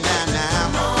 baby,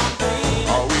 now.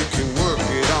 Oh, we can work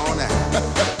it on now.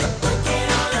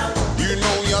 You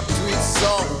know your tweet's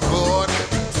so good.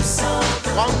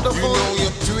 Wonderful. You know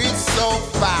your tweet's so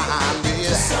fine,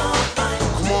 yeah.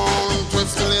 Come on,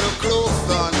 twist a little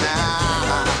closer now.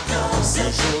 You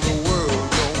show the world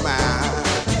your mind.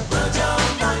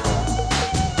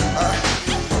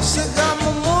 She got me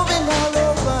moving all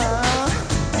over.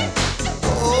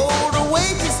 Oh, the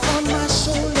weight is on my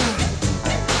shoulder.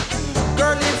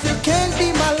 Girl, if you can't be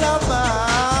my lover,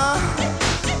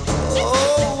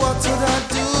 oh, what should I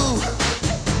do?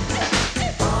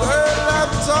 Girl,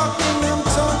 I'm talking.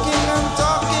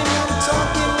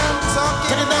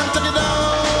 Take it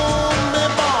down, me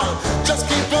boy. Just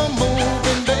keep on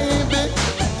moving, baby.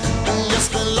 Yes,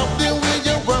 I love the way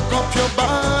you work up your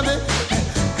body.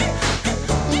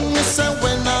 You say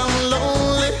when I'm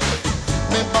lonely,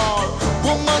 me boy,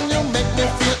 woman, you make me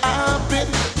feel happy.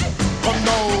 Come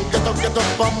now, get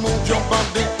up and move your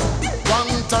body.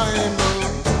 One time,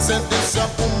 say this a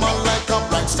woman like a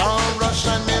bright star, rush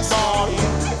and me boy.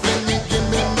 Give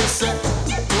me, say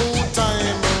 2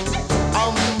 times.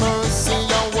 Have mercy,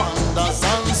 your wonders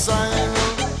and sign.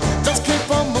 Just keep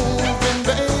on moving,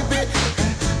 baby,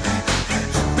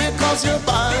 because you're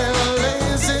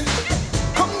lazy.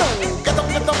 Come now, get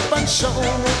up and show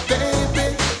me, baby.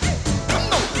 Come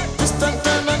now, twist and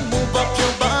turn and move up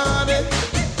your body.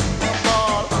 Me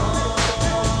ball,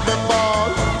 me ball,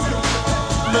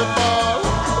 me ball,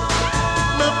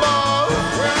 me ball.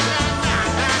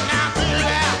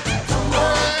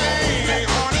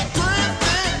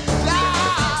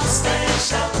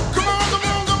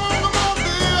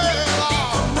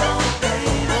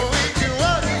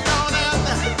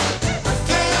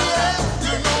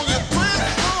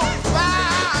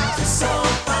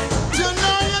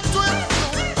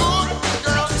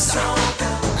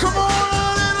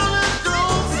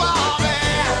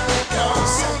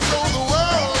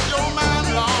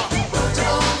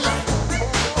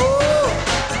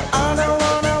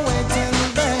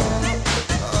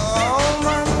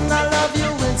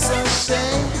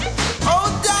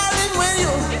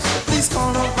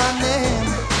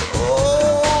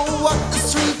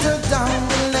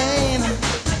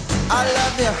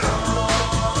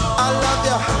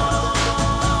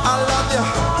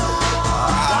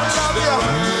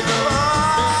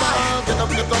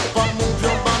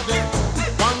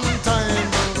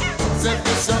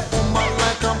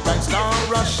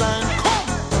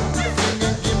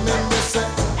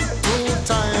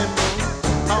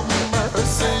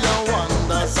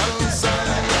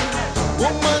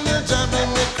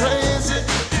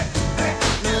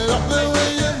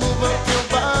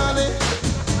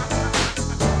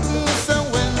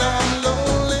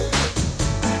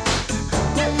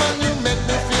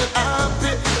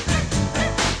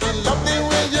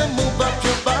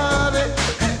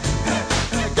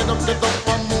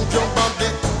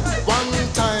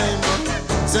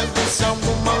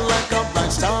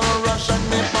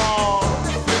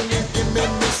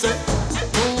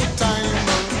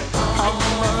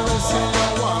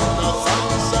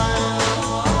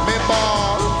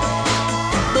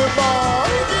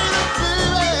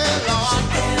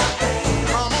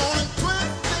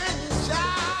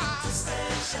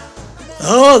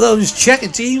 Oh, that was Checker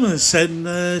Demons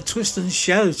and Twist and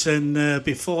Shout, and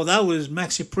before that was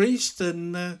Maxi Priest,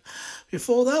 and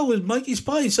before that was Mikey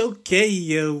Spice.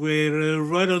 Okay, we're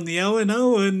right on the hour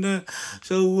now, and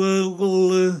so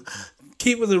we'll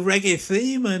keep with the reggae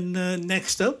theme, and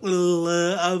next up we'll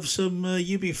have some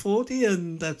UB40,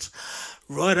 and that's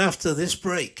right after this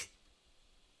break.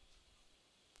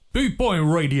 Bootboy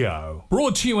Radio,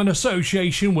 brought to you in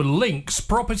association with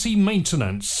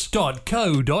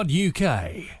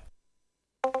linkspropertymaintenance.co.uk.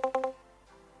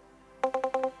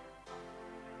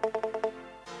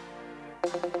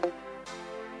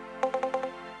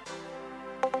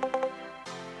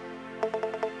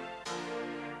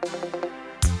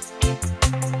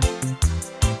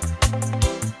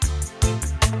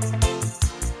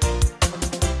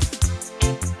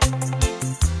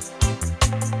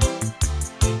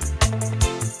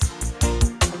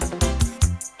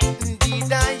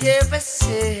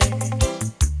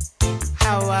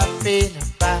 How I feel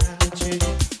about you.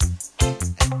 I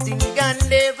think I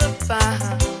never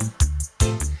found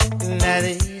that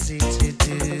easy to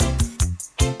do.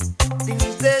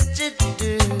 Things that you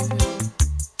do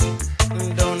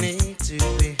don't need to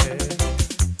be heard.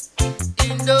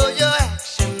 You know your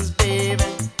actions, baby,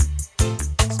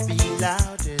 speak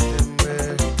louder than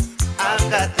words. I've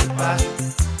got the bottle,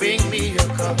 bring me your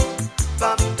cup,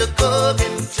 pop the cork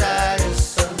and try your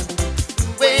son.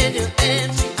 When you're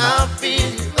empty, I'll fill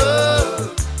you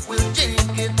up. We'll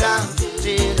drink it down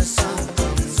till the sun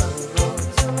comes up.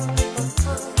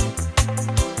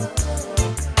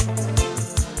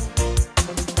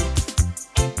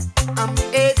 I'm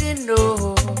heading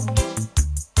north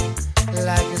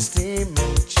like a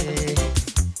steaming chain,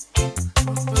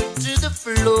 foot to the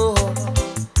floor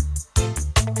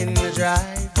in the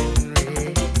driving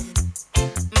rain.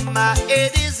 My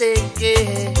head is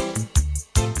aching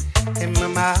and my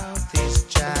mouth is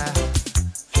dry.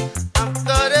 I've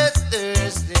got a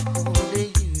thirst that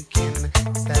only you can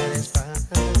satisfy.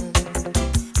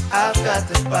 I've got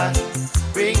the bottle,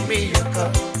 bring me your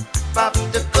cup, pop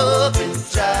the cork and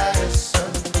try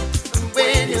some.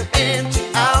 When you're empty,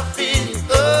 I'll fill you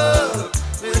up.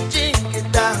 We'll drink it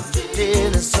down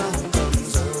till the sun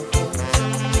comes up.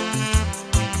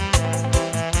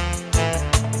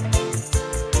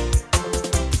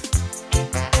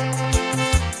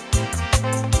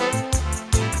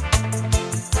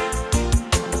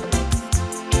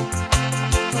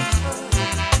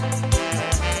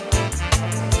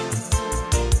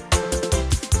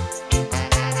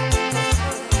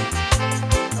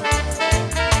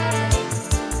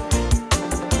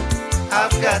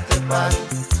 Got the bottle,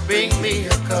 bring me a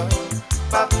cup,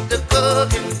 pop the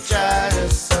cork and try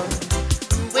some.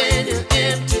 When you're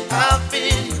empty, I'll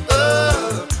fill you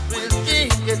up. We'll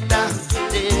drink it down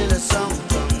till the sun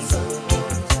comes up.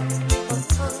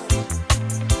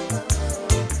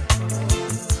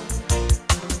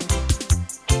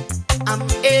 I'm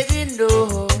heading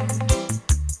north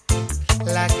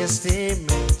like a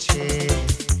steaming chain,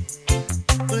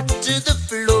 put to the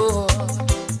floor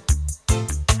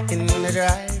in the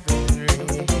driving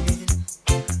rain.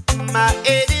 My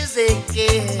head is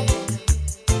aching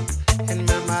and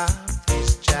my mouth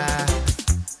is dry.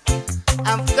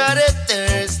 I've got a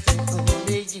thirst that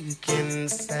only you can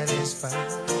satisfy.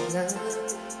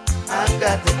 I've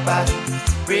got the bottle,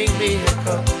 bring me a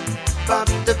cup, pop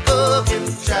the cork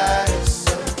and try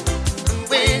some.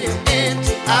 When you're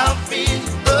empty, I'll fill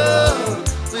you up.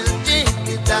 We'll drink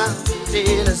it down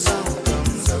till the sun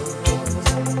comes up.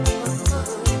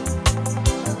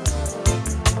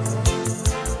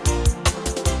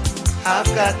 I've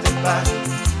got the bottle,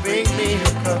 bring me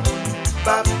a cup,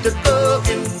 pop the cork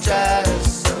and try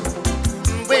some.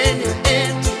 When you're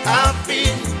empty, I'll fill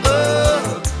you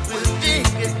up. We'll drink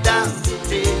it down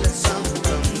till the sun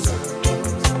comes up.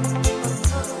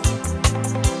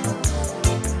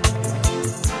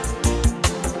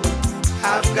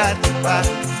 I've got the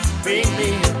bottle, bring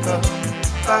me a cup,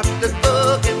 pop the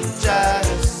cork and try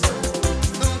some.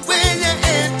 When you're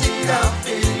empty, I'll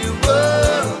fill you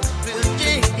up.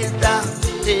 Get down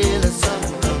till the sun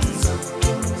comes up.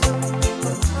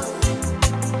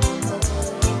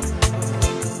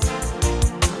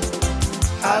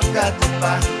 I've got the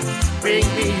bottle, bring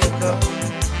me a cup,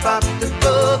 pop the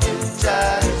cork and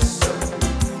try some.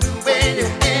 When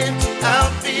you're empty,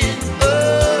 I'll fill you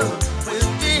up.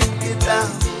 We'll drink it down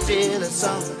till the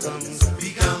sun comes up.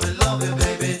 Become in love,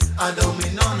 baby. I don't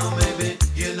mean no, maybe.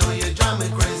 You know you drive me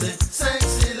crazy,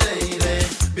 sexy lady.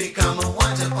 Become a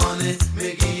watch upon it,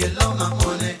 making you love my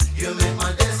money. You make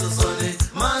my day so sunny,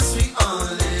 my sweet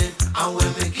honey. I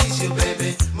will me kiss you,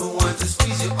 baby. Me want to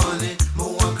squeeze you on it, me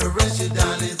want to caress you,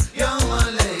 darling. You're my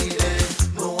lady.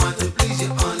 Me want to please you.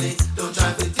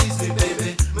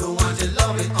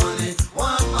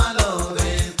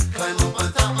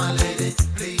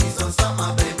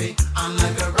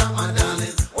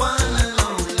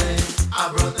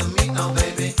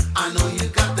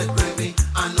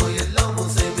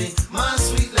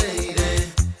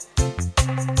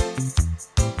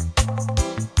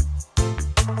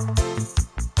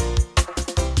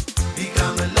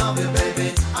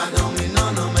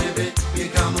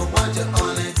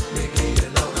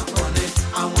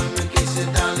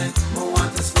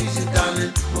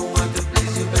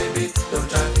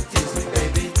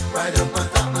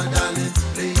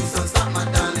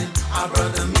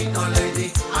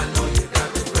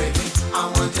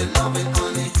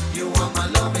 honey. You are my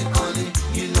loving honey.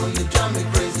 You know you drive me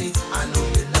crazy. I know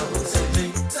your love will save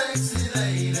me. Sexy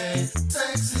lady,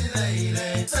 sexy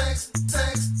lady, sexy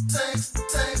lady,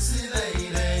 sexy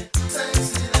lady,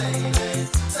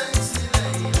 sexy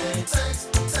lady, sexy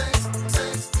lady.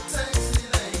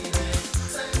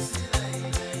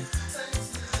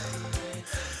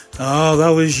 Oh, that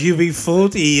was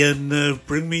UB40 and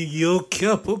Bring Me Your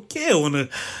Cup. Okay, I want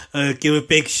to give a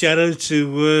big shout out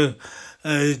to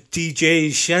DJ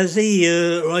Shazzy,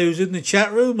 who's in the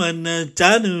chat room, and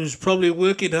Dan, who's probably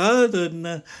working hard,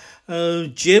 and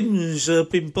Jim, who's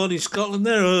up in Bonnie, Scotland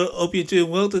there. Hope you're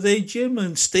doing well today, Jim,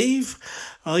 and Steve.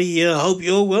 I hope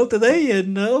you're well today,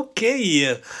 and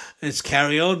okay, let's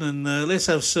carry on, and let's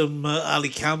have some Ali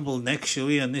Campbell next, shall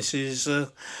we? And this is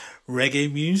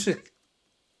reggae music.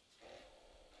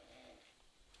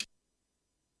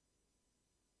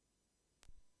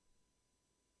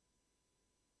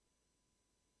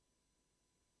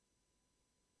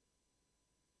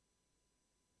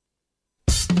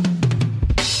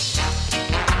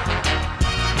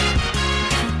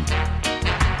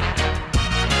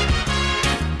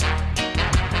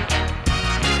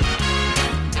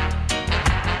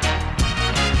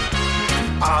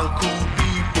 All cool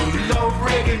people love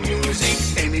reggae music.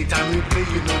 Anytime we play,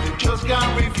 you know they just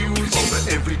can't refuse it. For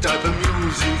every type of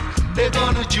music, they're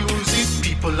gonna choose it.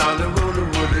 People all around the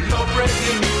world they love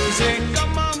reggae music.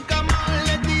 Come on,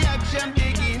 let the action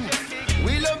begin.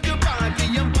 We love to party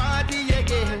and party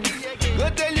again. Go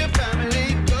tell your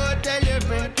family, go tell your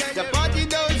friends. The party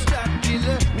don't stop till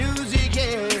the music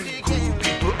ends. Cool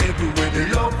people everywhere, they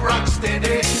love rock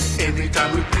steady.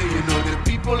 Anytime we play, you know the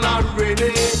people are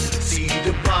ready. See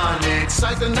the band,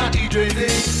 excited, not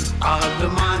dreaded. All the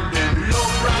man, them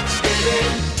love rock steady.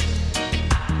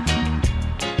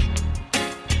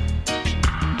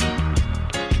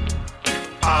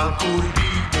 All cool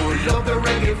people love the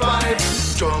reggae vibe.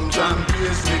 Drums and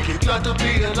bass make it glad to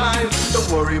be alive. Don't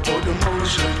worry about the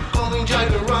motion, come enjoy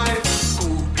the ride.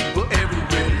 Cool people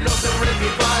everywhere love the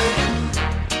reggae vibe.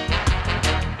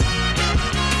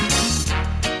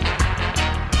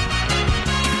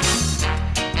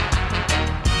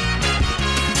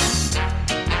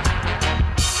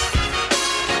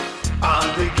 All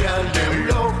the girls them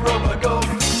love rubber dub.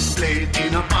 Play it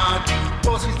in a party,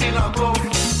 bust it in a club.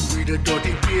 With a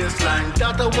dirty bassline,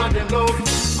 that's what they love.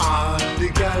 All the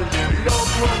girls them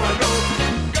love rubber dub.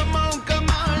 Come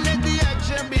on, let the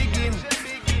action begin.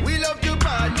 We love to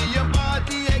party and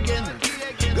party again.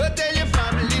 Go tell your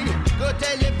family, go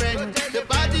tell your friends. The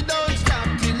party don't stop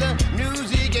till the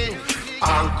music ends.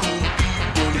 All cool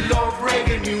people love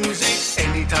reggae music.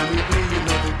 Anytime we play, you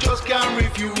know they just can't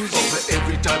refuse it. For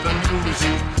every type of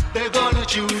music, they're gonna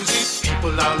choose it.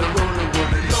 People all around the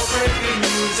world, they love reggae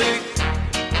music.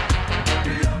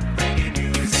 Love reggae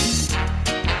music.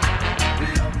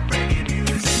 Love reggae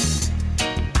music.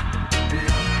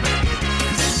 Love reggae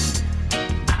music.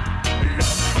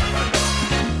 Love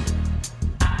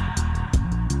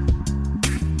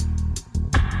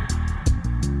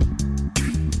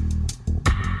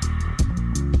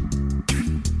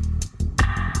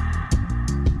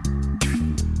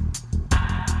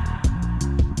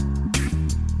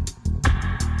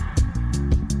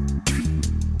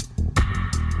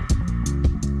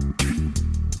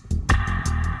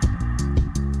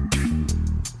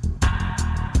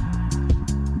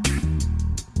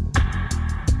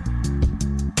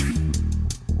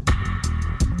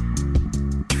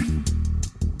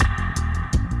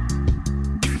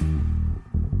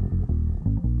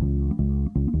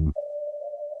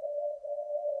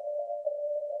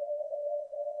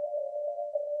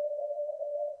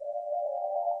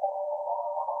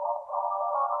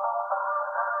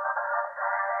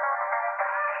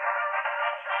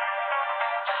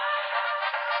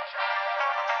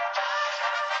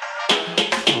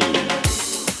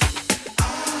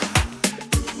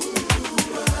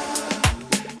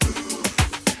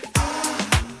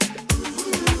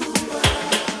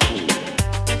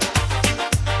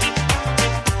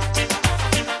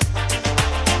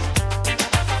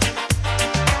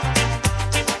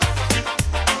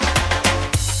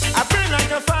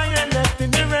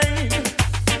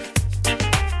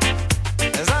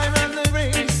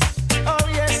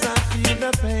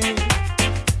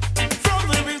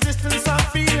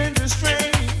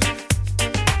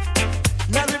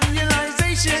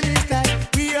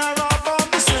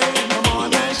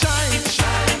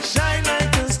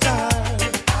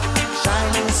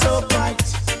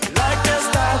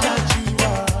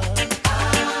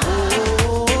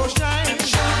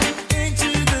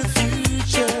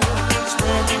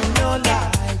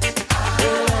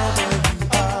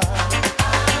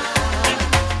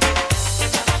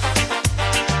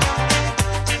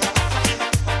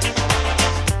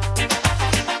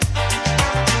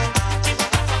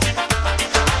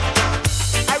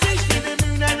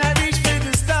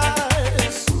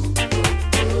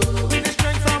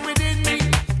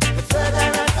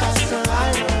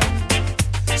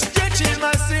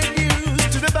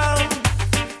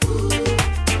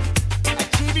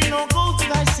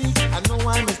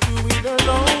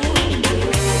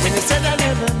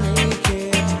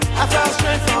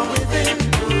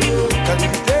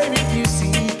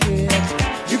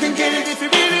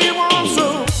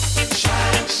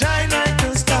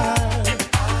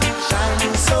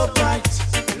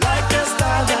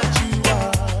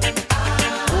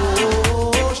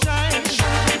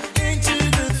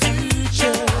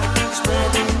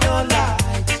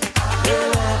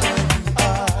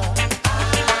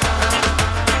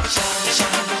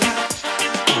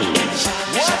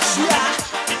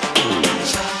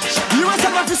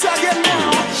again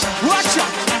now. Watch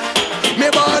out. Me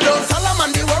ball on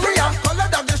Solomon the warrior, color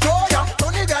dog destroyer.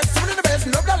 Tony got some of the best,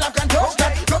 no blood lap can touch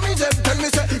that. Come me just tell me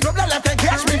say, no blood lap can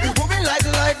catch me. Moving like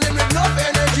lightning with no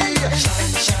energy.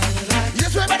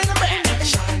 Yes, we're better than bad.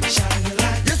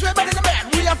 Yes, we're better than bad.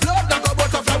 We are float like a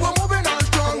butterfly, we're moving on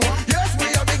strong. Yes, we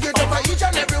are big it up for each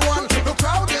and every one. The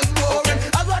crowd is roaring,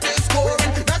 as what they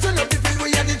scoring. That's enough to feel we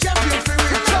are the champions for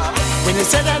real. When you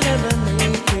said I never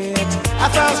make it, I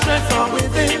found strength from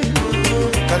within.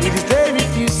 Cause it is there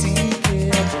if you seek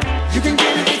it. You can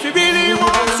get it if you really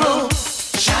want to.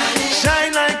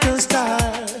 Shine like a star,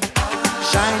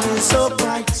 shining so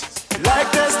bright, like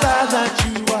the star that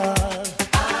you are.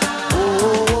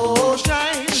 Oh,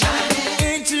 shine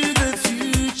into the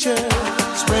future,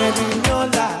 spreading your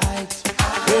light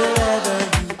wherever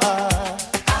you are.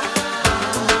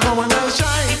 Come on and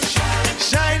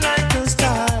shine like a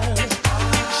star,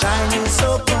 shining so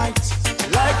bright,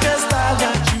 like the star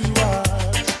that you are.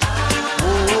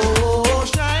 Oh,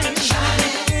 shine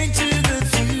into the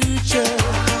future,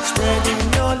 spreading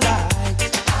your light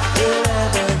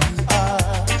wherever you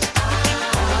are.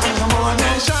 Come on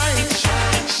and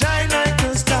shine like a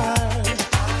star,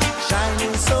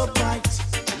 shining so bright,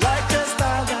 like the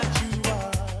star that you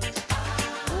are.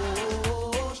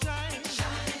 Oh, shine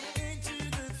into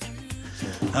the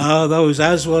future. Ah, that was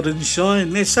Aswad and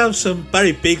Shine. Let's have some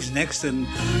Barry Biggs next, and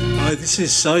this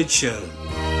is Sideshow.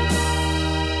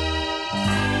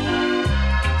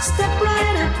 Step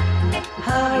right up,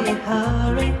 hurry,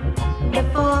 hurry,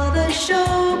 before the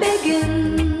show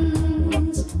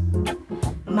begins.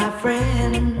 My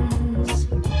friends,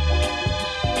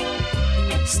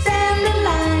 stand in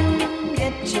line,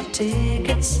 get your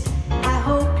tickets. I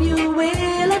hope you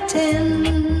will attend.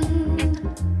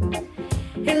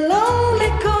 It'll only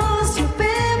cost you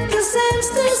 50 cents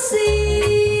to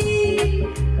see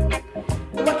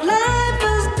what life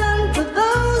has done for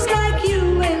those like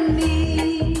you and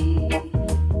me.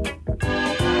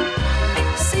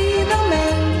 See the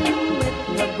man with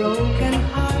the broken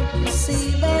heart, you see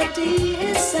that he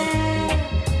is sad.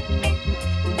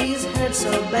 He's hurt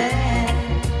so bad,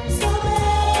 so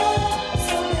bad,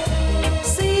 so bad.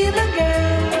 See the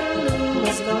girl who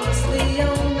has lost the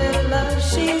only love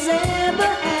she's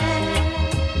ever had.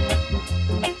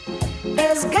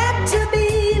 There's got to be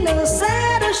no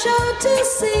sadder show to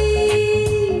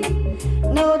see.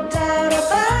 No doubt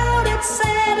about it,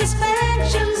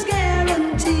 satisfaction's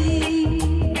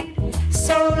guaranteed.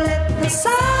 So let the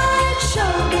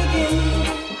sideshow begin.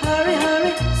 Hurry,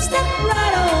 hurry, step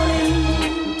right on in.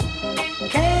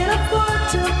 Can't afford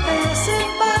to pass it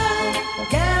by.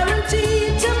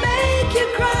 Guaranteed to make you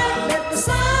cry. Let the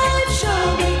sideshow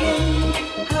begin.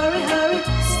 Hurry, hurry,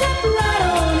 step right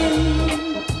on in.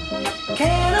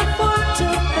 Can't afford to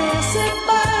pass it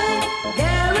by.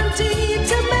 Guaranteed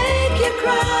to make you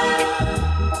cry.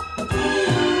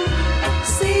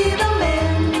 See the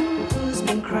man who's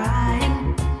been crying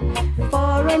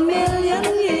for a million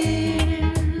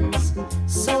years.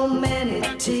 So many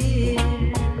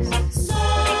tears.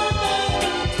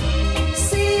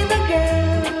 See the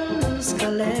girl who's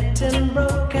collecting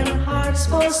broken hearts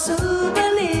for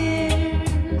souvenirs.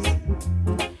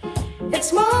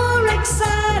 It's more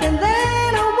exciting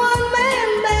than a one-man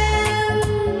band.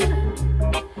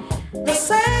 The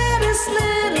saddest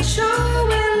little show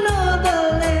in the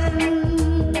land.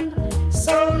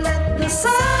 So let the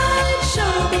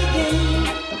sideshow begin.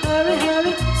 Hurry,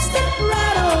 hurry, step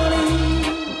right on in.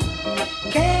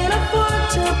 Can't afford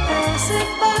to pass it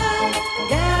by.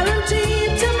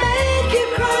 Guaranteed to make you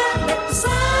cry. Let the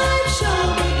sideshow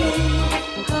begin.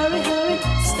 Hurry, hurry,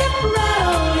 step right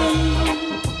on in.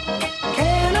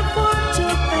 Can't afford to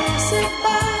pass it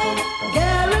by.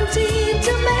 Guaranteed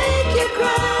to make you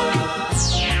cry.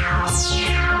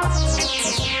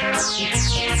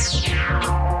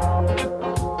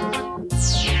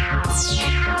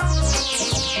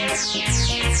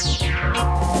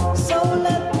 So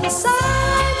let the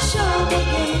sideshow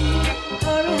begin.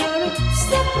 Hurry, hurry,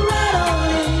 step right on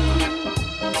in.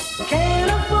 Can't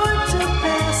afford to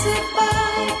pass it by.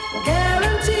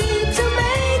 Guaranteed to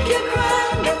make you cry.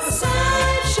 Let the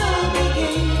sideshow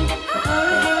begin.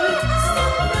 Hurry, hurry,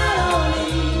 step right on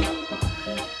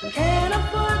in. Can't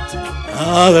afford to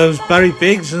pass That was Barry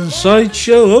Biggs and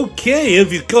Sideshow. Okay,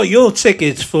 have you got your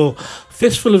tickets for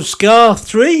Fistful of Ska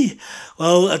 3?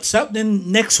 Well, it's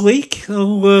happening next week,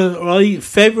 February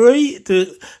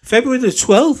the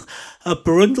 12th at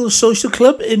Barundle Social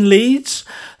Club in Leeds.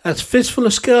 That's Fistful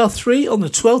of Ska 3 on the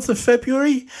 12th of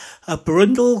February at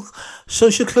Barundle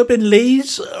Social Club in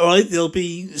Leeds. All right, there'll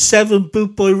be 7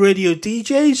 Bootboy Radio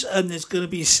DJs and there's going to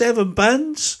be 7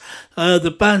 bands.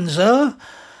 The bands are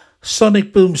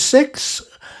Sonic Boom 6,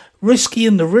 Risky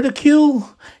and the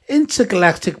Ridicule,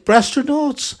 Intergalactic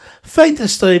Brastronauts,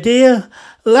 Faintest Idea,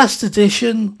 Last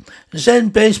Edition, Zen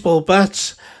Baseball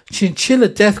Bats, Chinchilla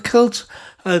Death Cult,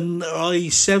 and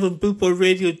I7 Bootboy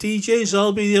Radio DJs.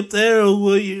 I'll be up there,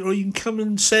 or you can come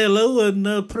and say hello and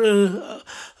put a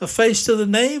face to the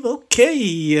name.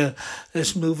 Okay,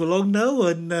 let's move along now,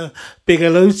 and big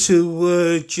hello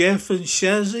to Jeff and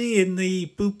Shazzy in the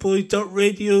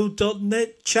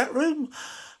bootboy.radio.net chat room.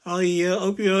 I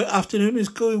hope your afternoon is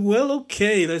going well.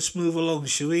 Okay, let's move along,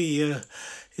 shall we?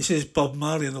 This is Bob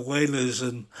Marley and the Wailers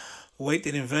and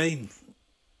Waiting in Vain.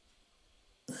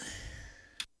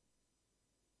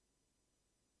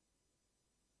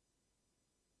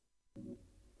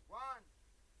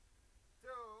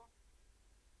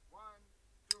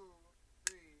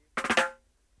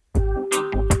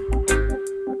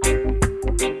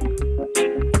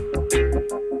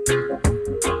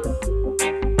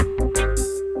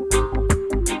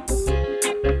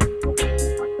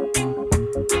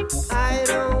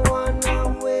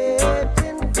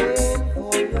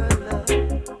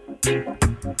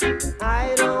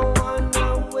 I don't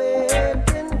wanna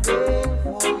wait in vain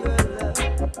for your love.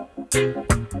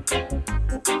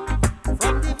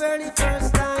 From the very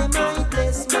first time I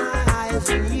placed my eyes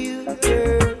on you,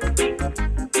 girl,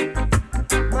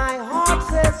 my heart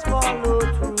says follow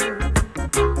through.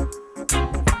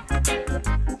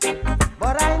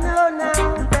 But I know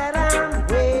now that I'm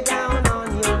way down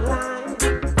on your line.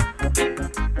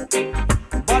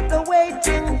 But the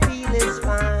waiting feel is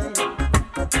fine.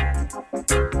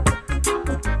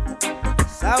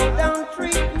 So don't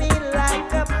treat me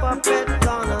like a puppet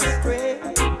on a string,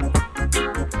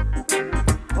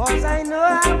 'cause I know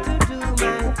how to do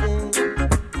my thing.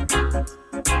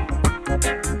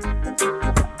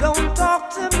 Don't talk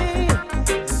to me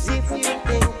as if you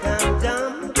think I'm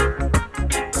dumb.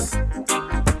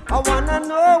 I wanna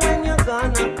know when you're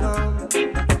gonna come.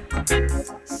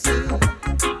 See,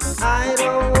 I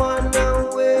don't wanna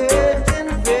wait in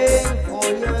vain for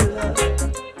your love.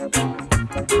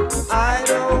 I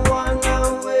don't wanna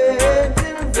wait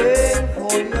in vain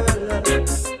for your love.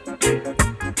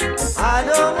 I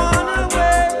don't wanna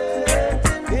wait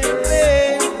in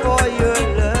vain for your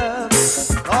love.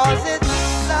 'Cause it's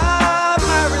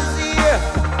summer is here,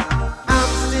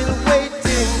 I'm still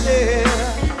waiting there.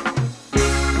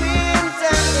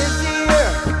 Winter is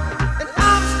here, and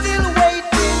I'm still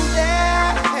waiting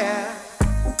there.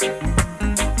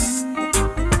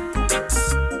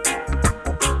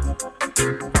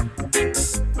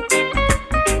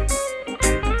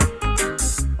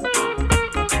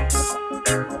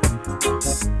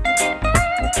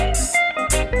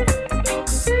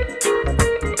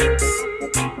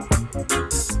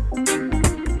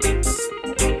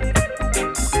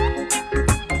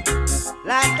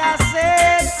 Like I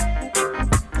said,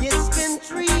 it's been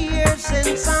 3 years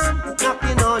since I'm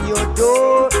knocking on your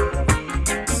door,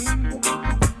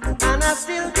 and I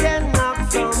still can knock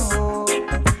some more.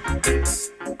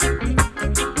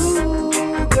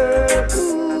 Ooh, girl,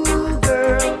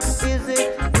 is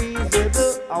it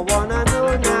feasible? I wanna know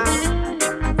now,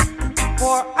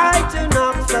 for I to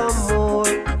knock some more.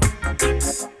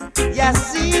 You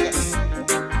see,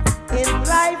 in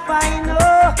life I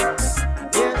know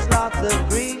there's lots of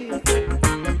grief,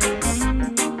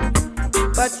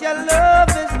 but your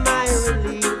love is my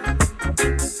relief.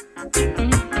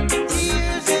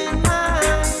 Tears in my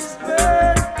eyes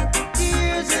burn,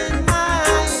 tears in my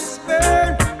eyes burn,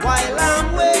 while I'm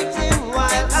waiting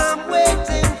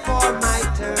for my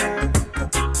turn.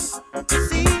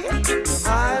 See, I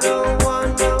don't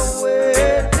wanna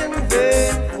wait in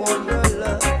vain for your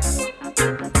love.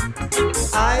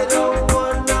 I don't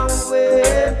wanna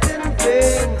wait in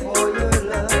vain for your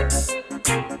love.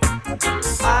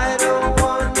 I don't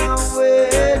wanna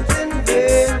wait in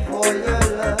vain for your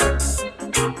love.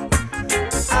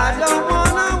 I don't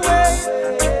wanna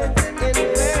wait in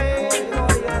vain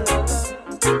for your love.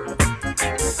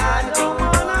 I don't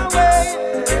wanna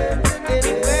wait in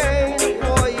vain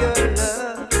for your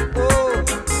love. Oh,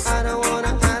 I don't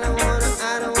wanna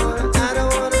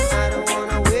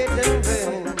wait in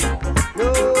vain. No,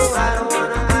 I don't wanna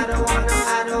wait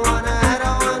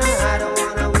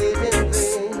in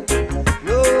vain.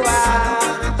 No,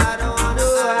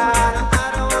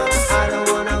 I don't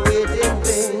wanna wait in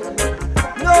vain.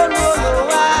 No, I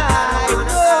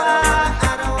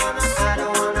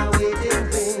don't wanna wait in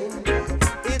vain.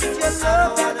 It's your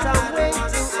love that I'm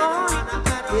waiting on.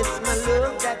 It's my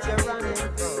love that you're running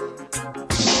from.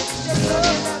 It's your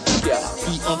love that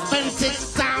The authentic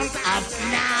sound of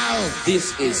now.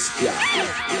 This is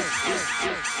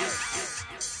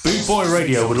Boy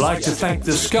Radio would like to thank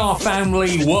the Ska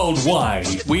family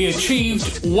worldwide. We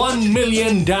achieved 1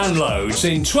 million downloads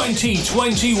in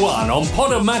 2021 on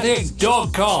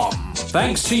Podomatic.com.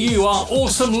 Thanks to you, our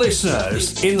awesome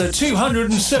listeners in the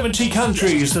 270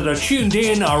 countries that are tuned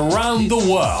in around the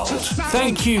world.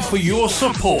 Thank you for your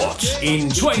support in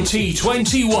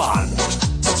 2021.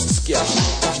 Ska.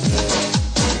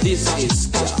 This is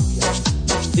Ska.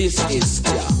 This is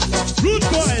Ska. Rude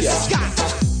boys, Ska.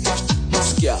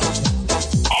 Ska.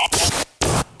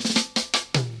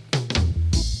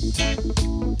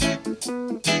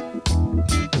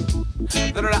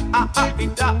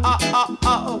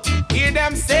 Hear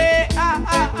them say,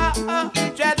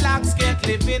 dreadlocks can't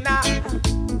live in a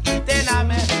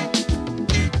tenement.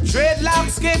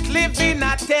 Dreadlocks can't live in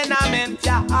a tenement,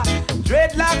 yeah.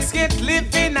 Dreadlocks can't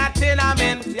live in a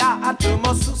tenement, yeah. Too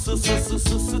much too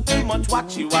much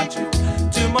watchy.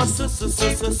 Too much too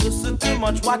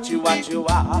much watchy.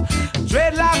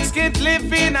 Dreadlocks can't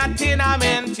live in a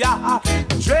tenement, yeah.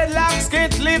 Dreadlocks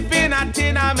can't live in a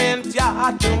tenement,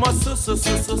 yeah. Too much too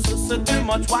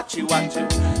much watchy.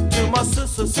 Too much too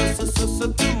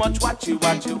much watchy.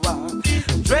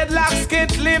 Dreadlocks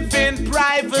can't live in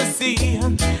privacy.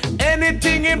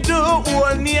 Anything him do,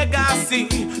 all nigga see.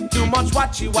 Too much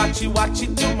watchy. Too much too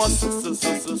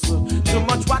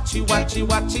much watchy.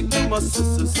 Too much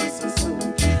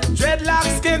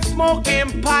Dreadlocks can smoke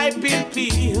and pipe in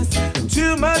peace.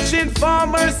 Too much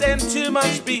informers and too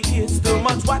much bees. Too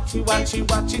much watchy. Too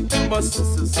much too much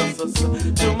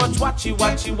watchy.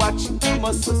 Too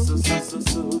much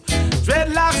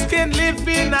Dreadlocks can live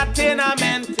in a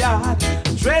tenement yard.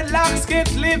 Dreadlocks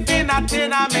can't live in a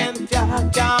tenement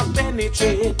yard. Can't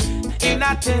penetrate in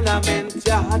a tenement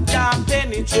yard. Can't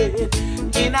penetrate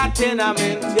in a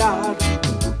tenement yard.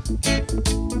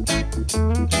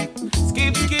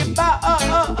 Skip,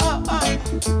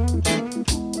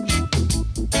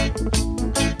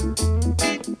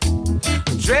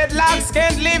 Dreadlocks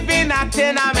can't live in a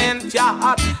tenement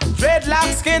yard.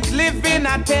 Dreadlocks can't live in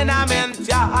a tenement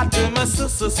yard. Too much too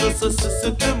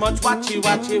much watchy.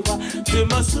 Too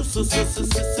much too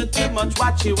much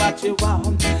watchy.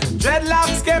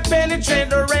 Dreadlocks can penetrate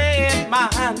the rain,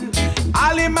 man.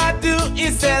 All him a do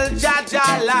is sell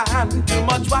Jaja land. Too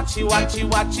much watchy.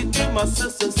 Too much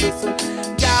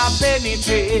can't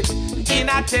penetrate in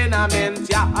a tenement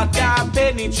yard. Can't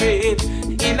penetrate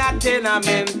in a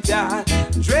tenement yard.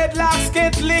 Dreadlocks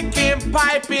can't lick him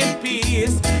pipe in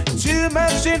peace. Too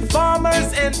much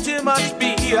informers and too much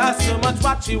bees. Too much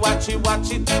watchy. Too much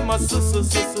too much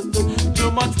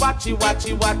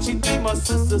watchy. Too much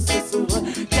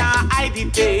can't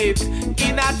agitate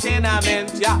in a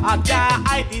tenement yard.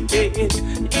 Can't agitate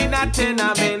in a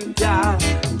tenement yard.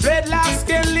 Dreadlocks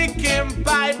can lick him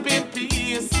pipe in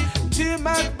peace. Too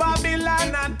much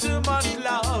Babylon and too much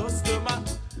love. Too much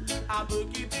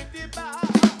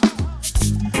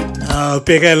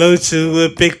big hello to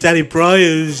Big Daddy Bry,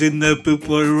 who's in the Boot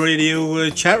Boy Radio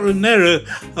chat room there.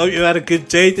 Hope you had a good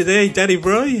day today, Daddy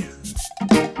Bry.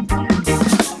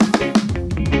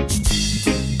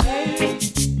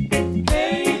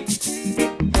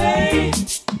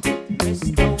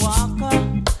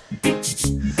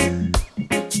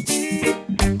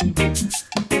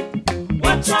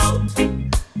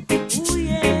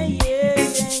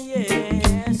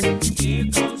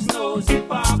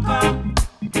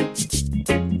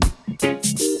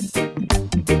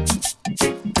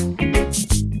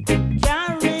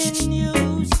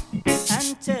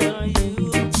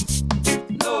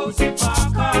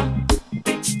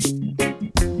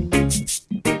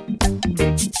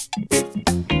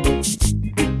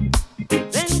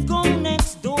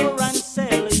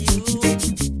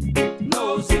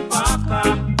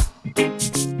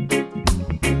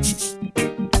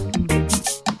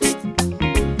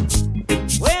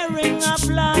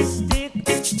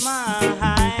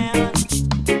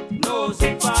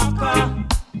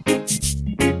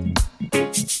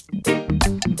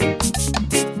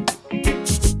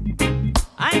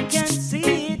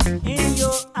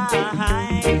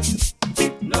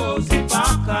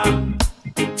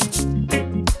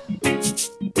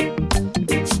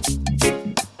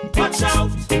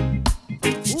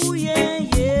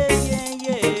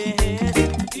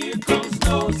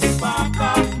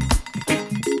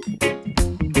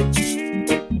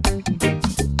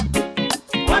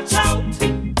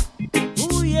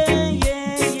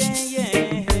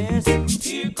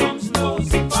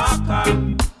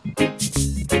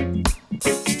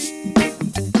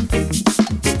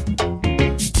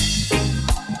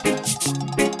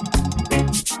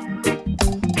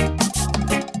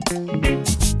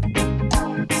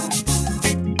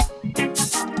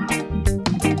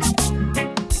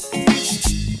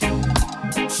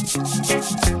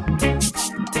 Just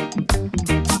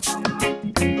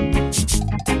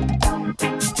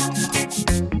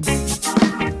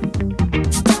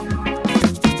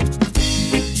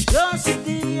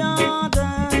the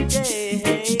other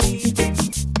day,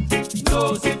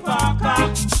 Nosy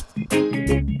Parker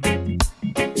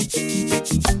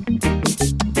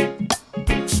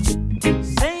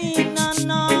saying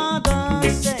another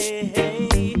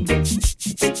say,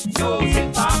 Nosy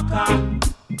Parker.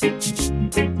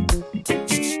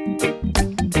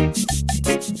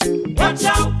 Watch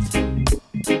out!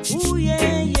 Ooh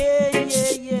yeah, yeah,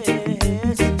 yeah,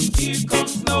 yes. Here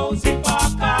comes Nosy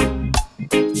Parker.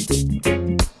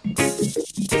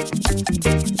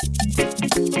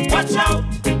 Watch out!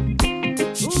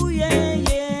 Ooh yeah,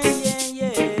 yeah,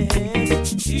 yeah,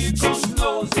 yes. Here comes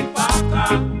Nosy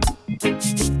Parker.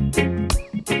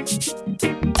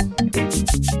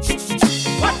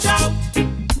 Watch out!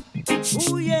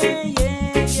 Ooh yeah,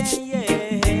 yeah, yeah,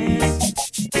 yes.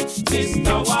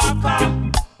 Mr. Walker.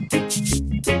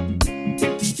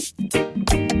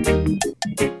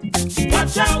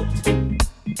 Watch out!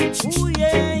 Ooh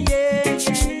yeah, yeah,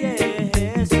 yeah,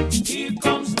 yes. Here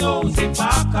comes Nosy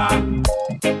Parker.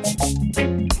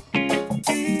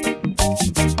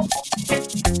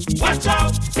 Watch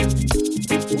out!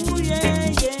 Ooh yeah,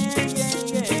 yeah, yeah,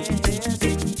 yes.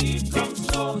 Here comes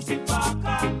Nosy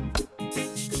Parker.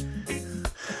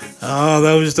 Oh,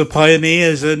 that was the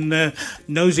Pioneers and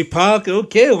Nosy Park.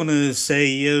 Okay, I want to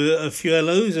say a few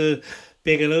hellos. A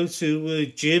big hello to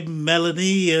Jim,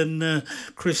 Melanie, and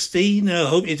Christine. I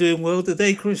hope you're doing well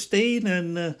today, Christine.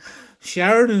 And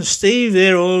Sharon and Steve,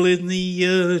 they're all in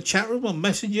the chat room on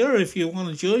Messenger. If you want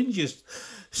to join, just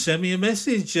send me a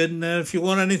message. And if you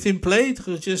want anything played,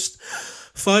 just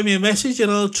find me a message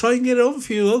and I'll try and get it on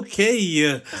for you.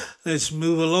 Okay, let's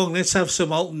move along. Let's have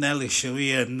some Alton Ellis, shall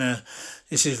we? And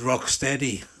this is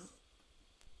Rocksteady.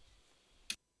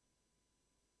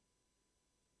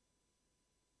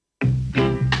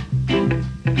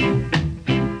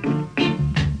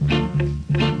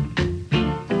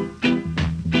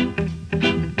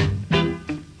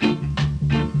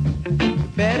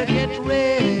 Better get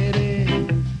ready,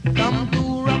 come to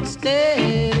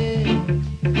Rocksteady.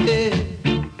 Yeah.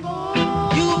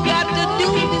 You got to do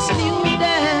this new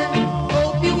dance.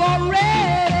 Hope you are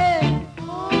ready.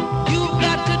 You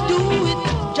got to do it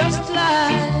just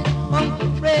like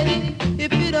Uncle Freddie.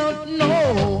 If you don't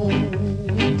know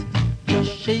it,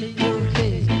 just shake your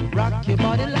head, rock your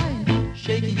body line,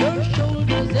 shake your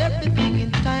shoulders, everything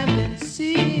in time, then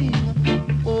sing.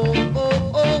 Oh,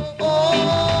 oh, oh, oh.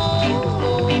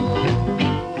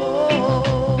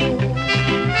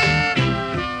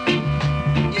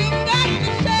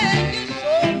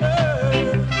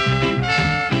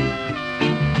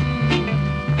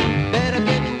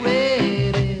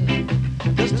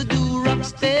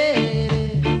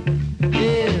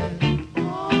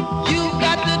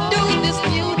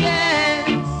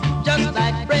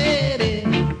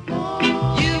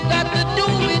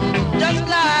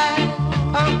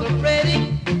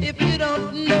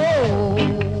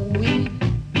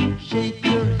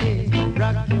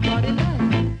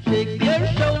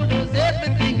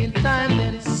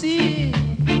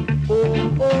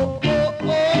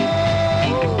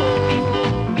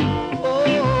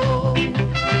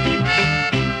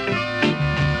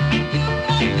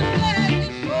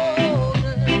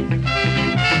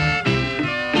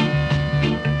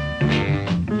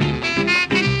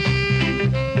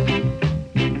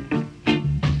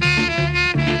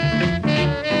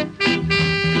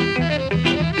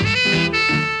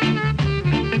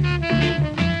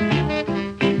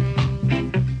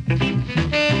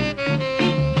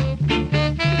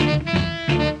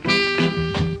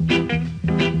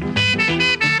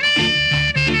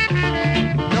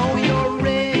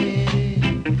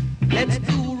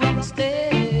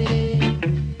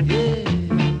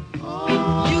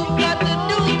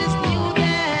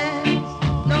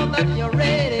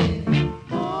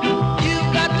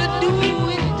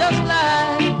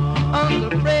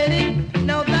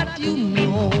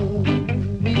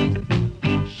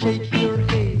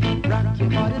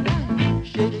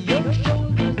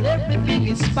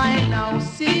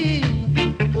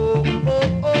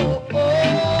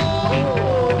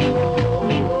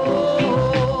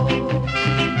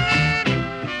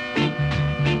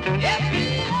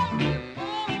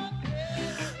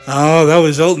 Oh, that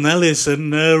was Alton Ellis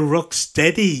and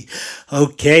Rocksteady.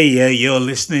 Okay, you're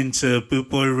listening to Boot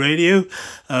Boy Radio.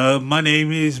 My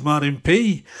name is Martin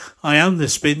P. I am the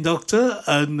Spin Doctor,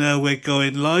 and we're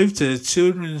going live to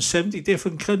 270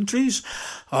 different countries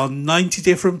on 90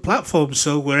 different platforms.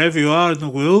 So wherever you are in the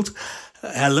world,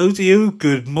 Hello to you.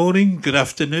 Good morning, good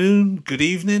afternoon, good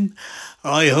evening.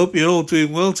 I hope you're all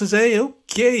doing well today.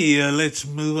 Okay, let's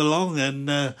move along and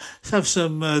let's have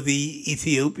some the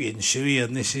Ethiopian, shall we?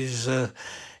 And this is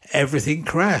Everything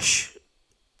Crash.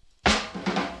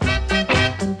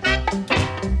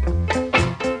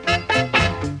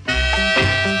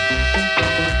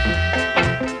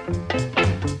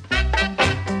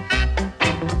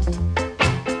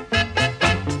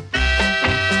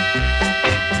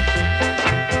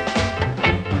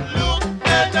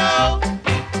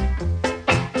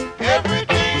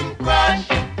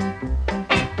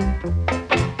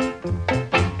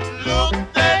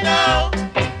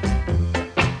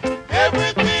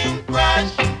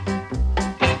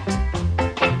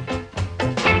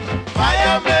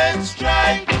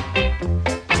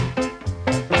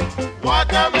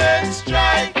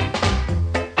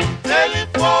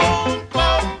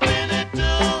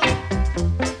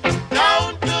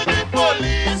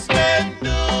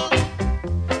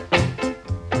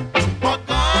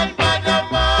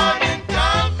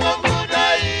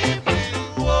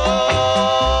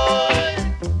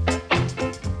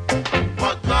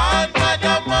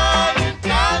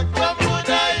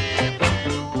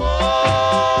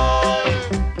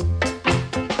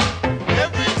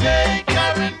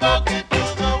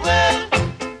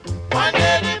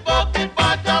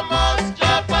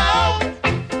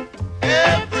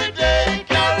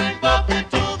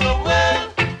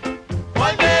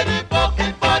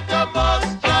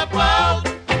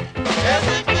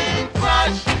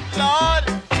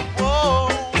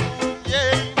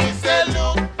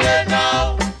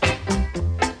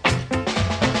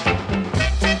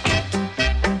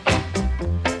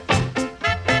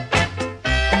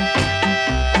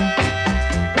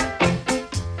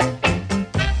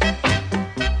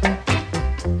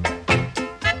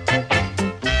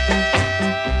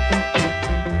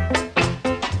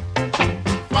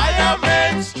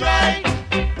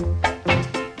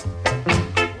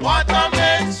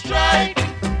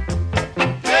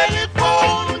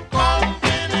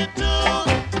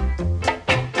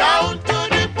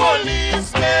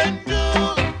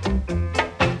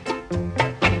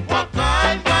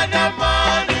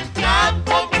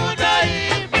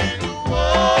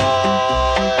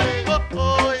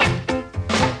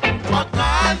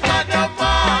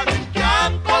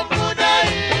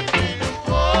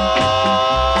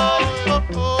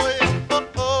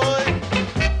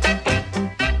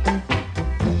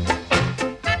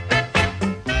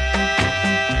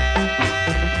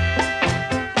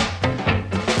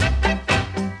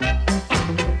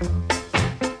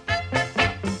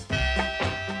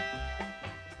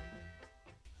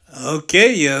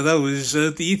 Okay, that was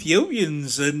the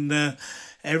Ethiopians and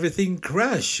Everything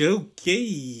Crash.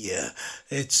 Okay,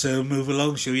 let's move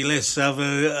along, shall we? Let's have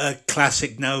a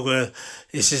classic now.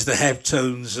 This is the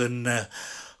Heptones and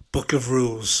Book of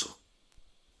Rules.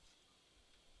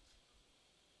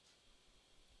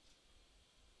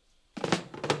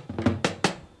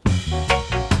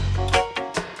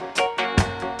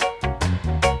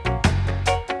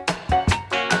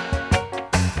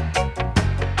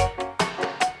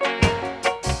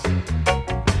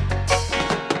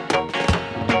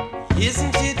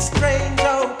 Isn't it strange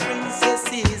how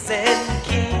princesses and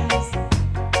kings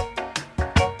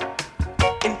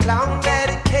in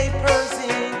clown-daddy capers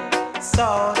in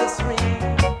sawdust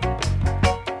ring?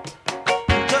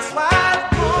 Just while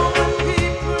common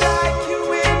people like you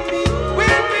and me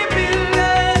will be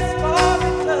villains for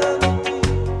eternity.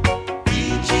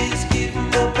 Each is given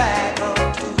a bag of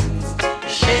tools, a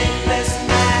shapeless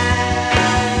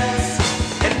mask,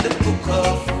 and the book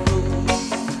of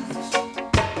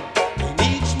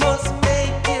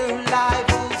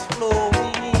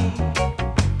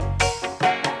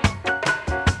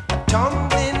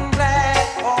tumbling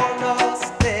black on a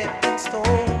stepping stone.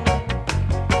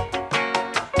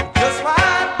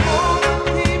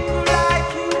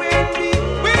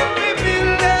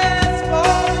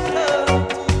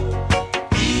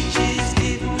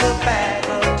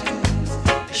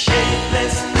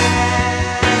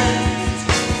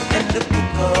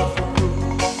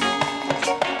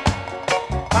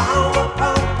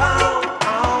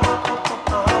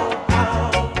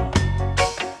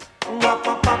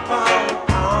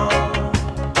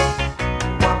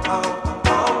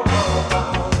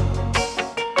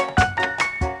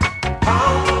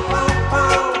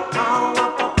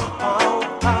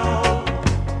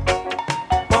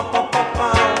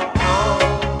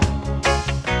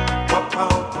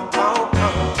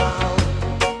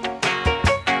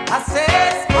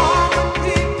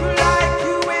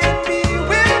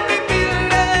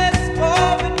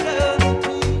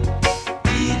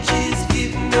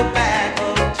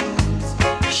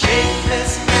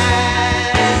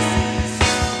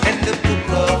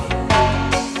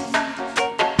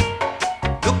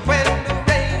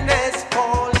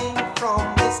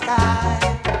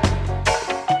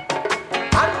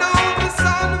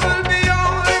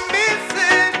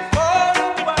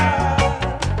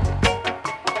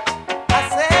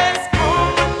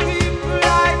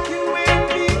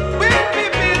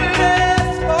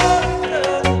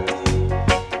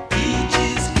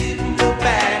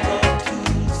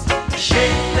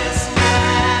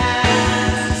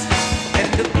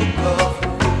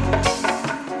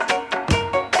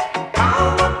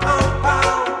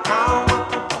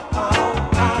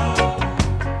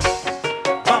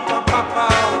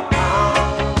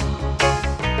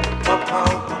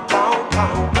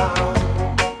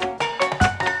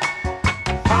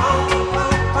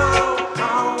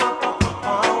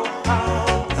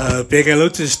 Big hello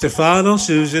to Stefanos,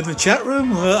 who's in the chat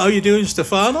room. How are you doing,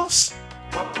 Stefanos?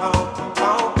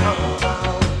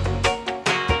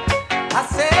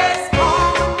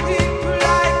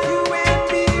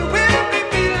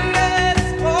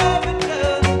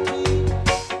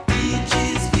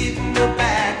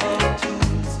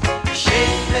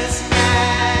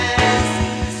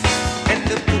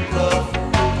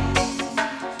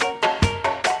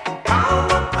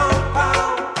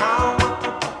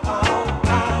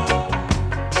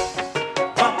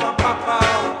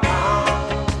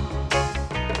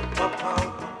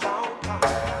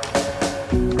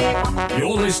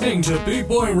 Listening to Boot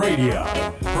Boy Radio.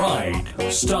 Pride,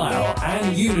 style,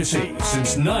 and unity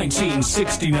since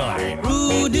 1969.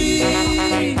 Rudy,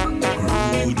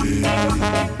 Rudy,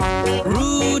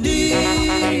 Rudy,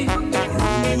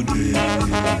 Rudy,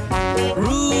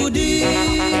 Rudy,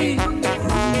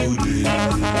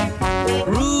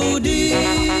 Rudy.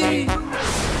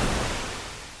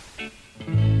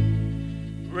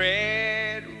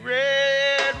 Red,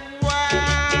 red wine.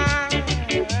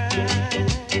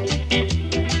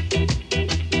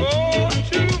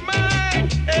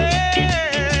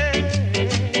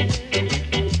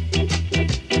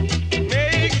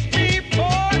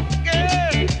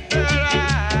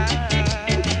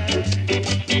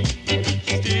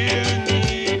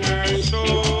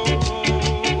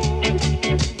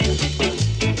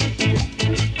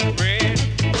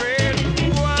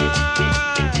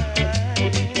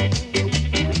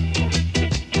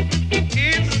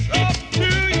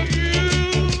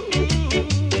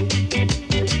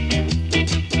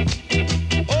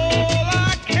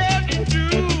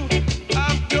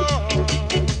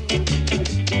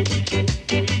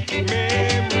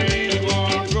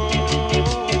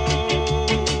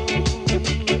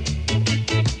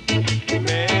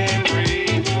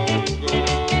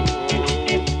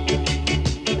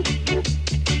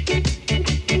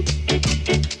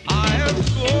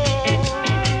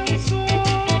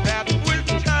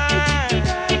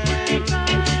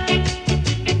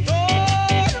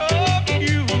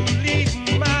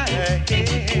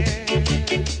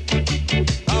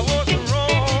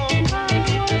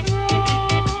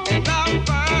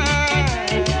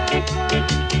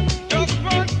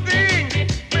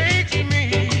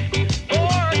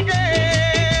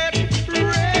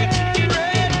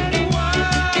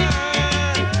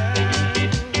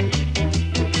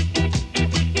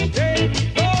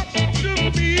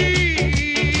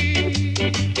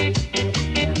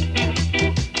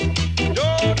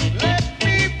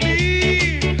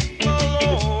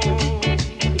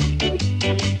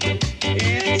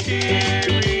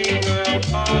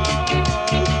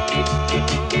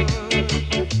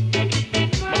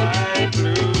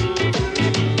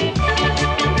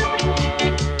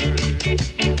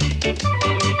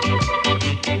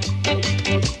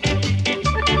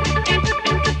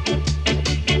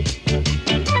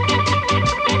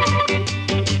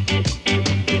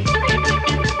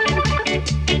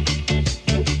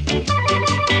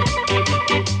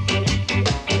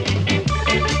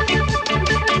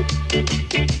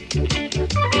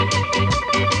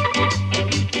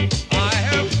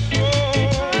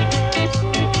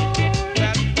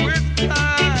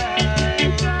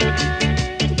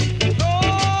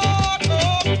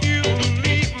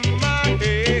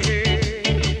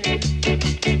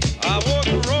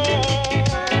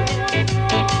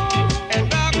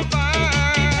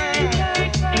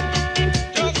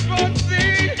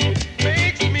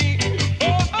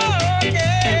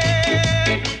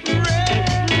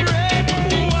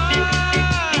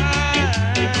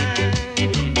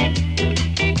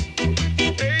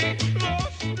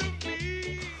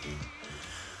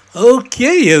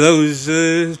 Okay, yeah, that was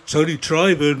Tony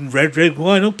Tribe and Red Red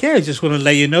Wine. Okay, I just want to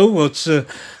let you know what's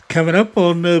coming up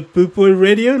on Boot Boy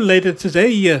Radio later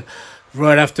today.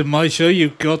 Right after my show,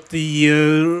 you've got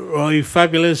the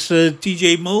fabulous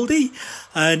DJ Moldy,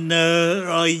 and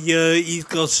he's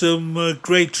got some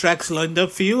great tracks lined up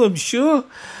for you, I'm sure.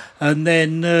 And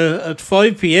then at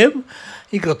 5 p.m,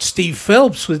 you got Steve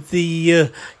Phelps with the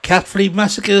Cat Flea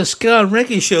Massacre Ska and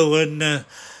Reggae Show, and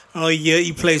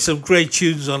he plays some great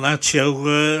tunes on that show.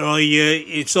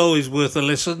 It's always worth a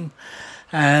listen.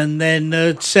 And then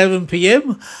at 7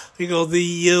 p.m, we got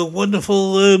the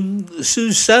wonderful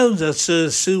Sue Sounds. That's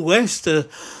Sue West,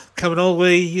 coming all the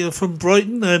way from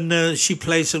Brighton, and she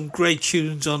plays some great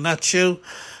tunes on that show.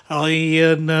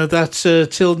 And that's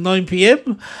till 9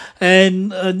 p.m.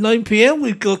 And at 9 p.m,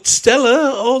 we've got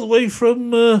Stella all the way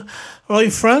from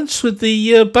France with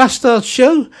the Bastard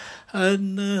Show.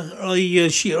 And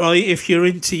if you're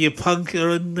into your punk,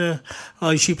 and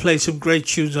she plays some great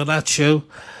tunes on that show.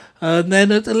 And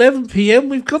then at 11 p.m.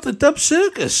 we've got the Dub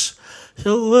Circus.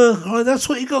 So that's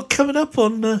what you got coming up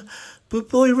on Boot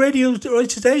Boy Radio right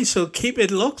today. So keep it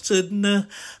locked, and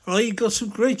you got some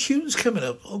great tunes coming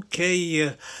up.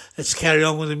 Okay, let's carry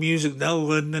on with the music now.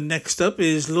 And the next up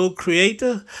is Lord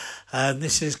Creator, and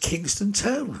this is Kingston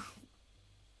Town.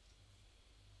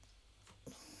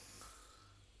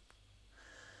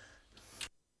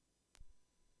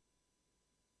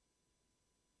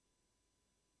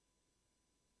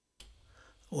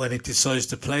 When it decides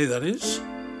to play, that is.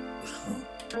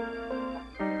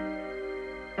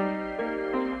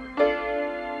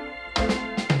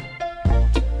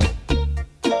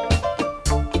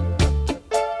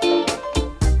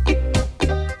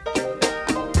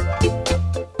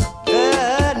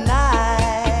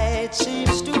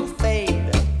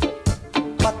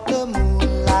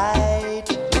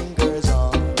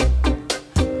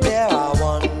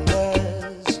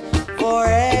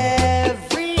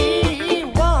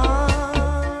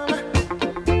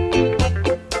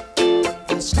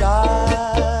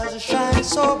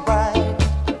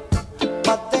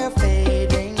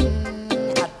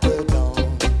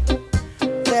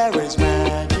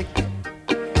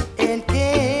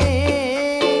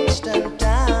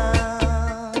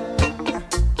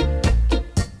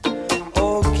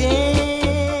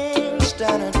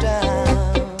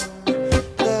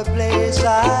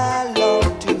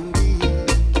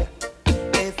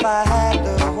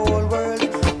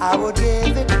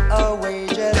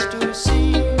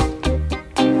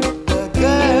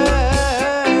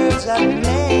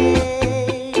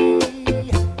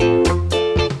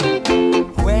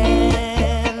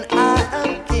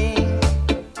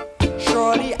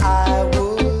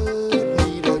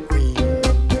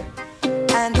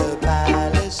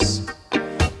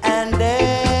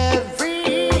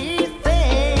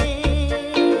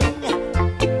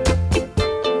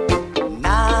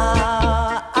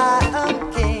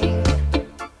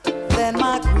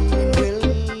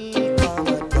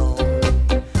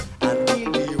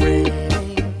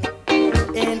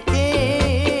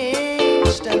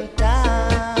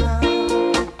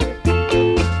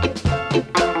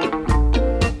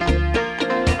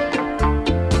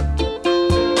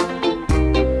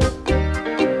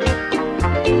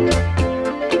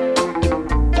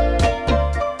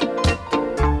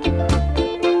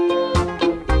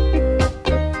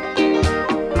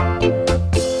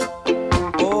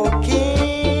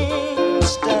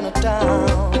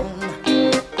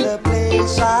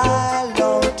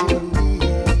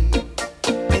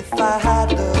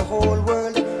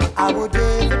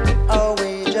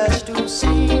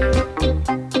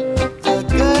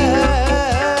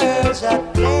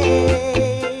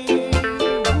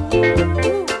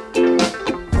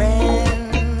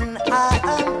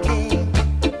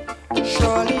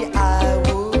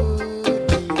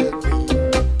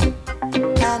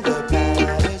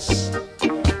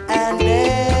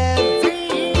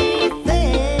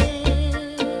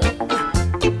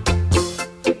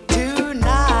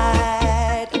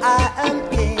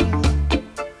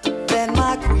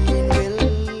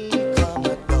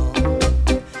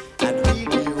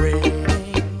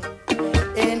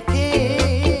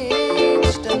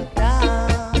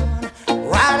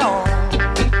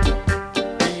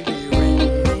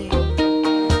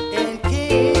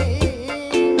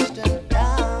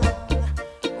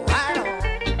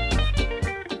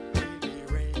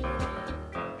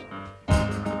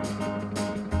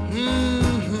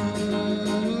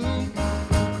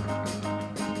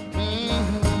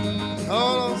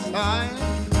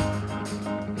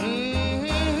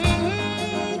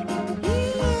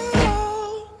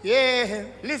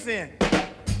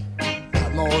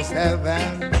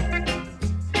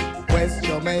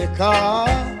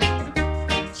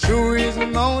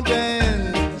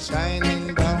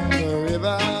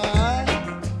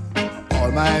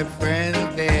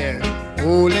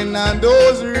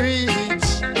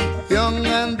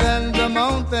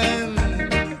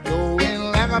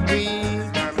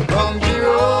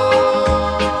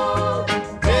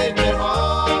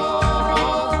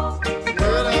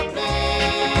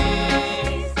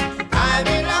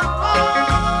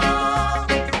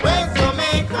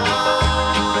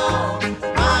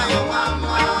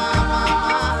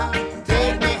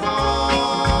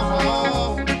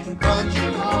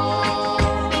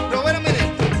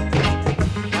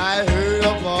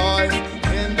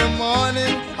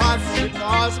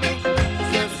 Calls me,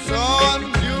 says, son,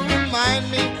 you might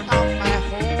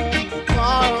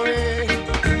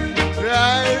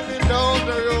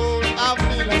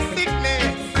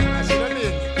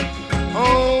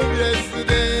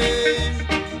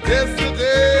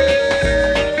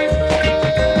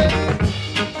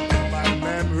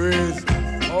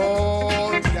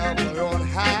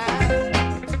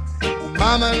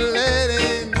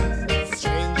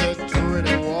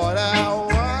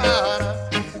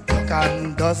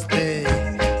and dusty,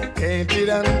 painted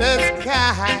on the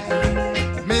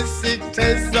sky. Missy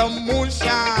taste of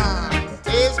moonshine,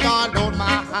 taste God on my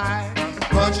high.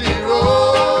 Country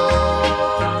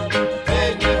road,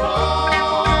 take me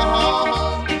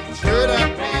home to the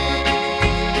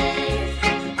place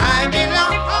I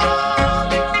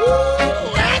belong.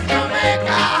 Ooh, that's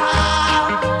Jamaica.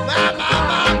 Ma.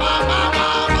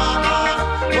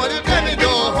 Won't you let me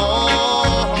go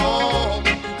home?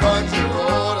 Country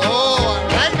road, oh,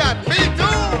 like that, me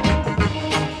too.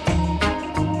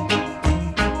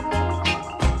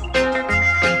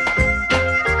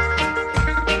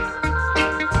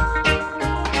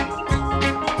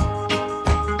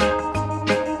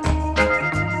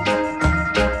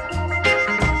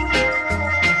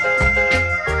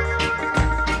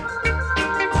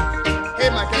 Hey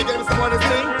man, can you get me some more of this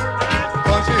thing?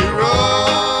 Country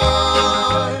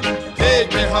road,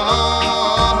 take me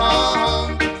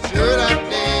home to that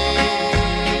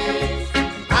place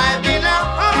I belong.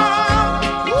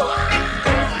 Ooh,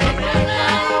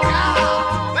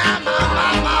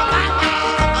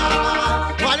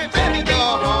 why you let me go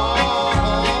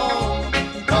home?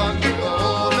 Country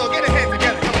road, no, get your hands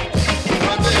together, come on.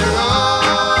 Country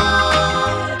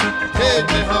road, take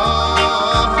me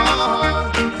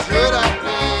home to that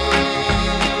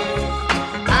place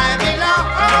I belong.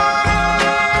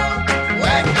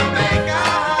 Where Jamaica,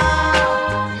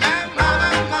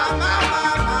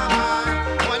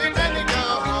 why you let me go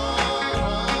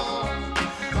home?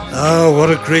 Oh, what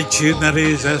a great tune that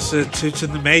is. That's Toots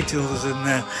and the Maytals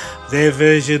and their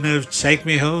version of Take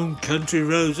Me Home, Country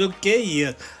Roads.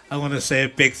 Okay, I want to say a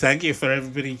big thank you for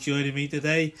everybody joining me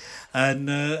today and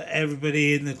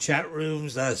everybody in the chat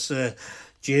rooms. That's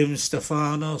Jim,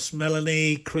 Stefanos,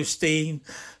 Melanie, Christine,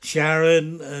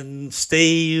 Sharon and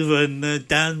Steve and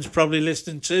Dan's probably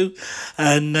listening too,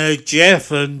 and Jeff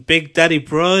and Big Daddy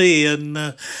Bry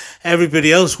and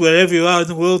everybody else wherever you are in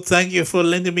the world. Thank you for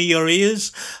lending me your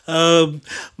ears.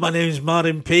 My name is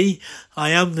Martin P.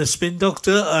 I am the Spin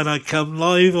Doctor and I come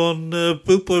live on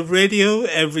Bootboy Radio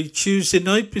every Tuesday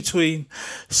night between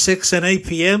 6 and 8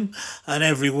 p.m. and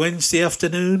every Wednesday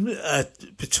afternoon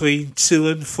at between 2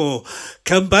 and 4.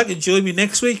 Come back and join me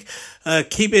next week.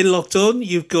 Keep it locked on.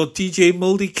 You've got DJ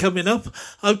Moldy coming up.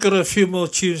 I've got a few more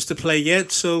tunes to play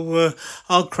yet, so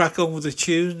I'll crack on with the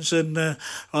tunes. And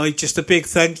just a big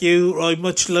thank you.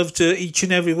 Much love to each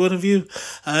and every one of you.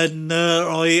 And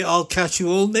I'll catch you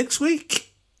all next week.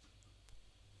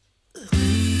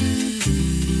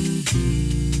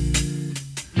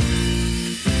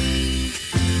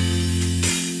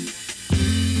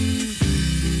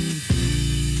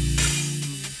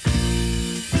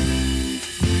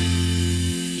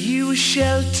 You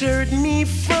sheltered me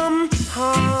from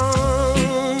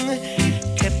harm,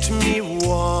 kept me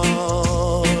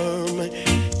warm,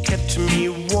 kept me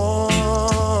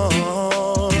warm.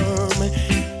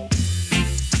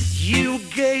 You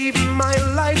gave my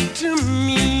life to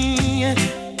me,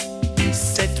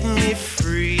 set me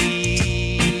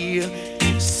free,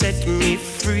 set me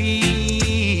free.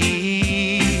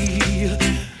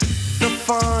 The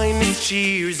finest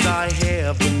years I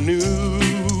ever knew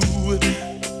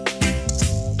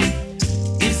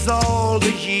is all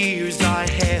the years I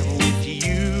had with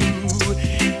you,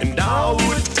 and I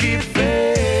would give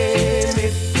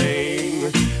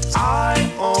anything I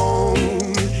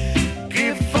own,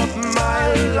 give up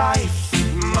my life,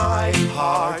 my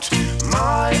heart,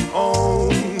 my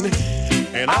own,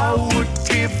 and I would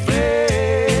give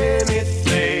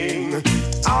anything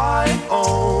I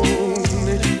own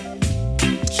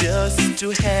just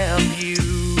to have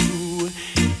you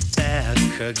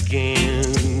back again.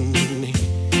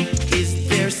 Is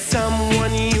there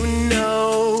someone you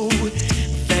know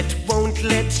that won't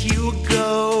let you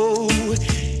go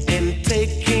and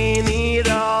taking it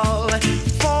all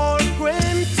for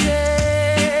granted?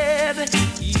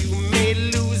 You may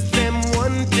lose them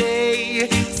one day,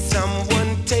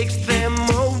 someone takes them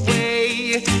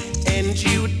away, and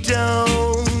you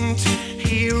don't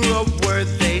hear a word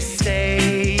they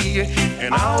say.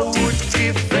 And I would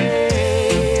give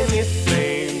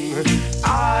anything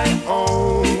I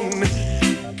own,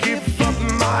 give up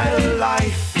my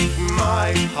life,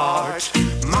 my heart,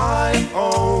 my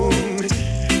own,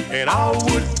 and I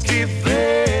would give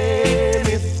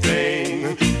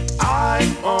anything I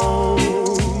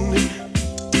own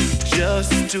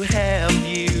just to have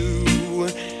you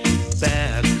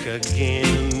back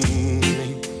again,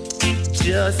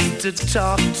 just to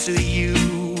talk to you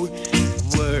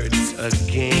words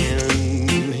again.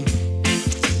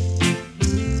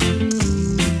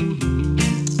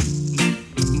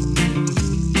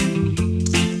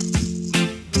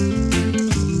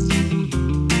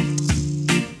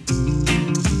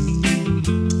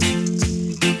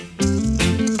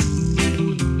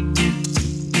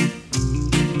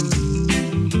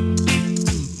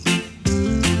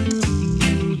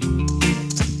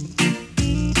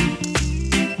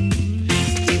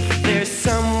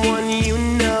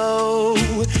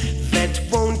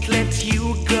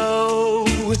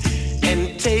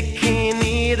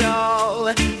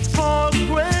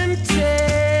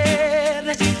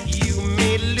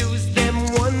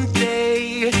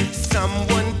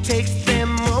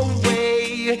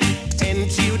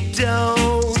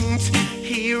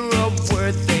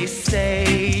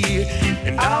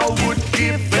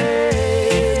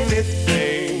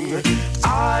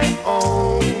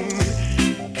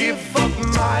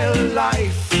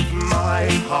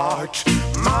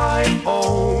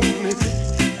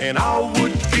 and I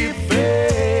would give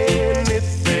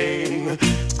anything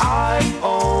I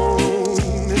own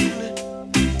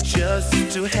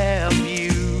just to have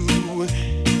you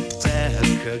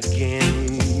back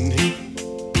again,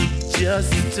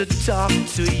 just to talk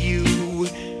to you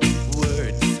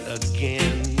words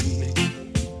again,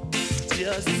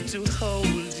 just to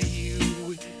hold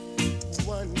you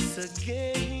once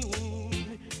again.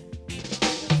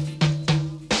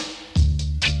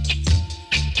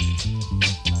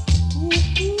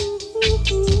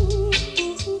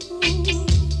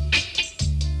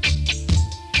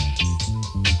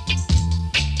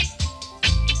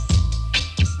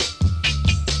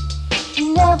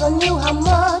 Never knew how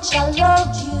much I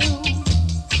loved you.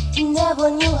 Never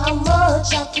knew how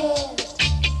much I cared.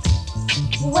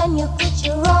 When you put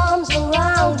your arms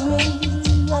around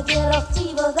me, I get a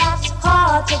fever that's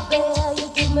hard to bear.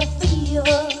 You give me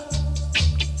fever.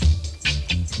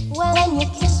 When you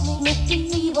kiss me,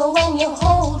 fever. When you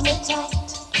hold me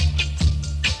tight,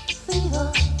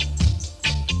 fever.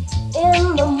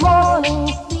 In the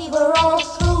morning, fever all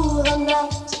through the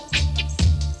night.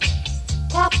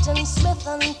 Captain Smith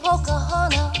and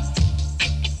Pocahontas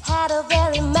had a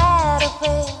very mad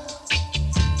affair.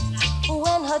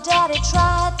 When her daddy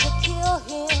tried to kill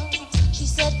him, she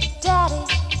said, Daddy,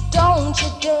 don't you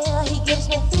dare. He gives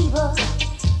me fever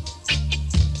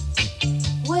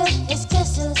with his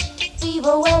kisses,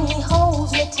 fever when he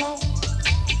holds me tight.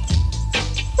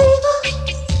 Fever,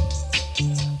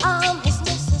 I'm his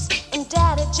missus, and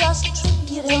Daddy just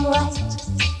treat him right.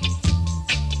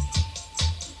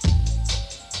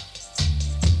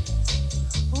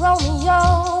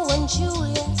 Romeo and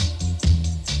Juliet,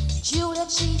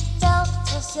 she felt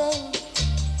the same.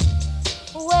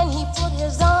 When he put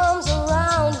his arms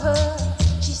around her,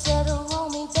 she said,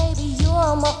 Romy, baby,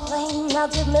 you're my flame, now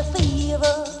give me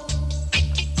fever.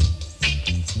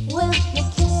 With your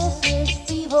kisses,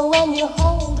 fever when you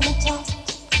hold me tight.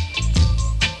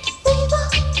 Fever,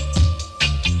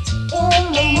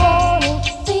 in the morning,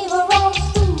 fever all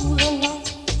through the night.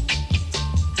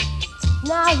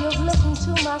 Now you've listened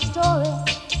to my story.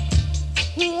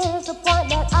 Here's the point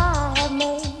that I have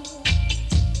made.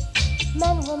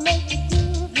 Men were made to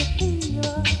give you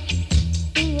fever.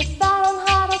 Be it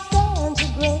Fahrenheit or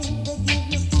centigrade, they give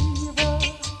you fever.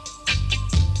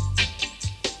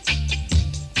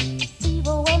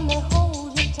 Fever when they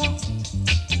hold you tight.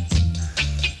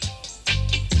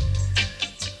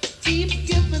 Keep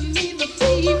giving me the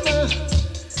fever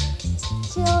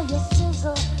till you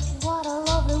sizzle. What a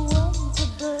lovely way to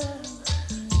burn.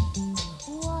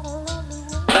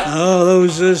 Oh, that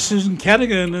was Susan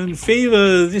Cadigan and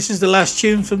Fever. This is the last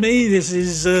tune for me. This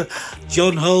is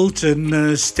John Holt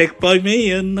and Stick By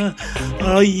Me. And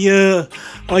I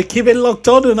keep it locked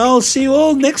on, and I'll see you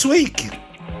all next week.